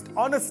placed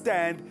on a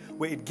stand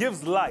where it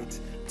gives light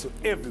to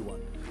everyone."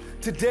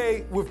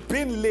 Today, we've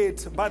been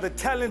lit by the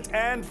talent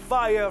and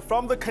fire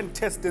from the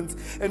contestants,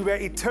 and we're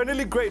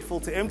eternally grateful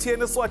to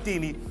MTN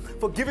Eswatini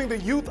for giving the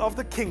youth of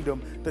the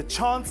kingdom the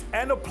chance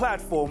and a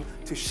platform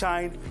to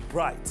shine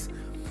bright.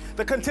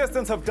 The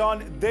contestants have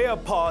done their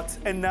part,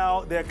 and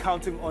now they're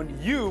counting on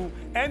you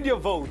and your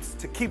votes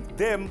to keep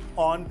them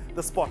on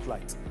the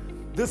spotlight.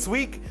 This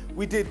week,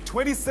 we did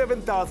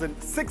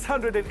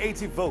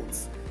 27,680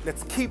 votes.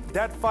 Let's keep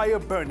that fire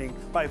burning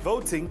by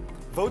voting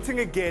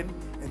again,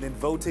 and then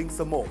voting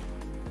some more.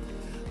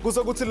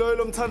 Kuzokuthi loyo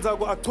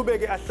lomthandzako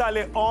aqhubeke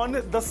ahlale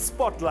on the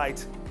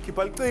spotlight.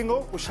 Khipha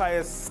licingo,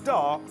 ushaya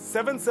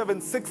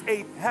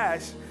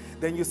 *7768#,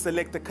 then you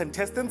select the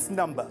contestant's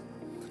number.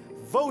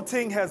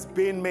 Voting has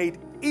been made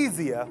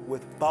easier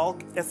with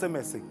bulk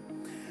SMSing.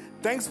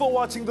 Thanks for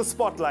watching The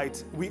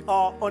Spotlight. We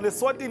are on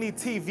Eswatini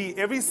TV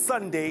every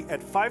Sunday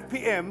at 5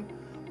 p.m.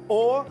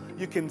 or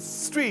you can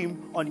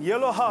stream on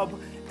Yellow Hub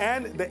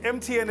and the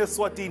MTN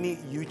Eswatini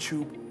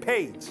YouTube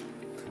page.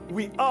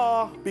 We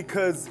are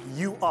because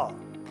you are,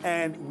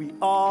 and we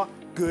are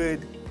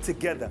good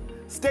together.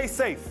 Stay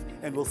safe,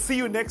 and we'll see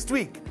you next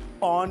week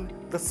on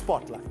The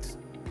Spotlight.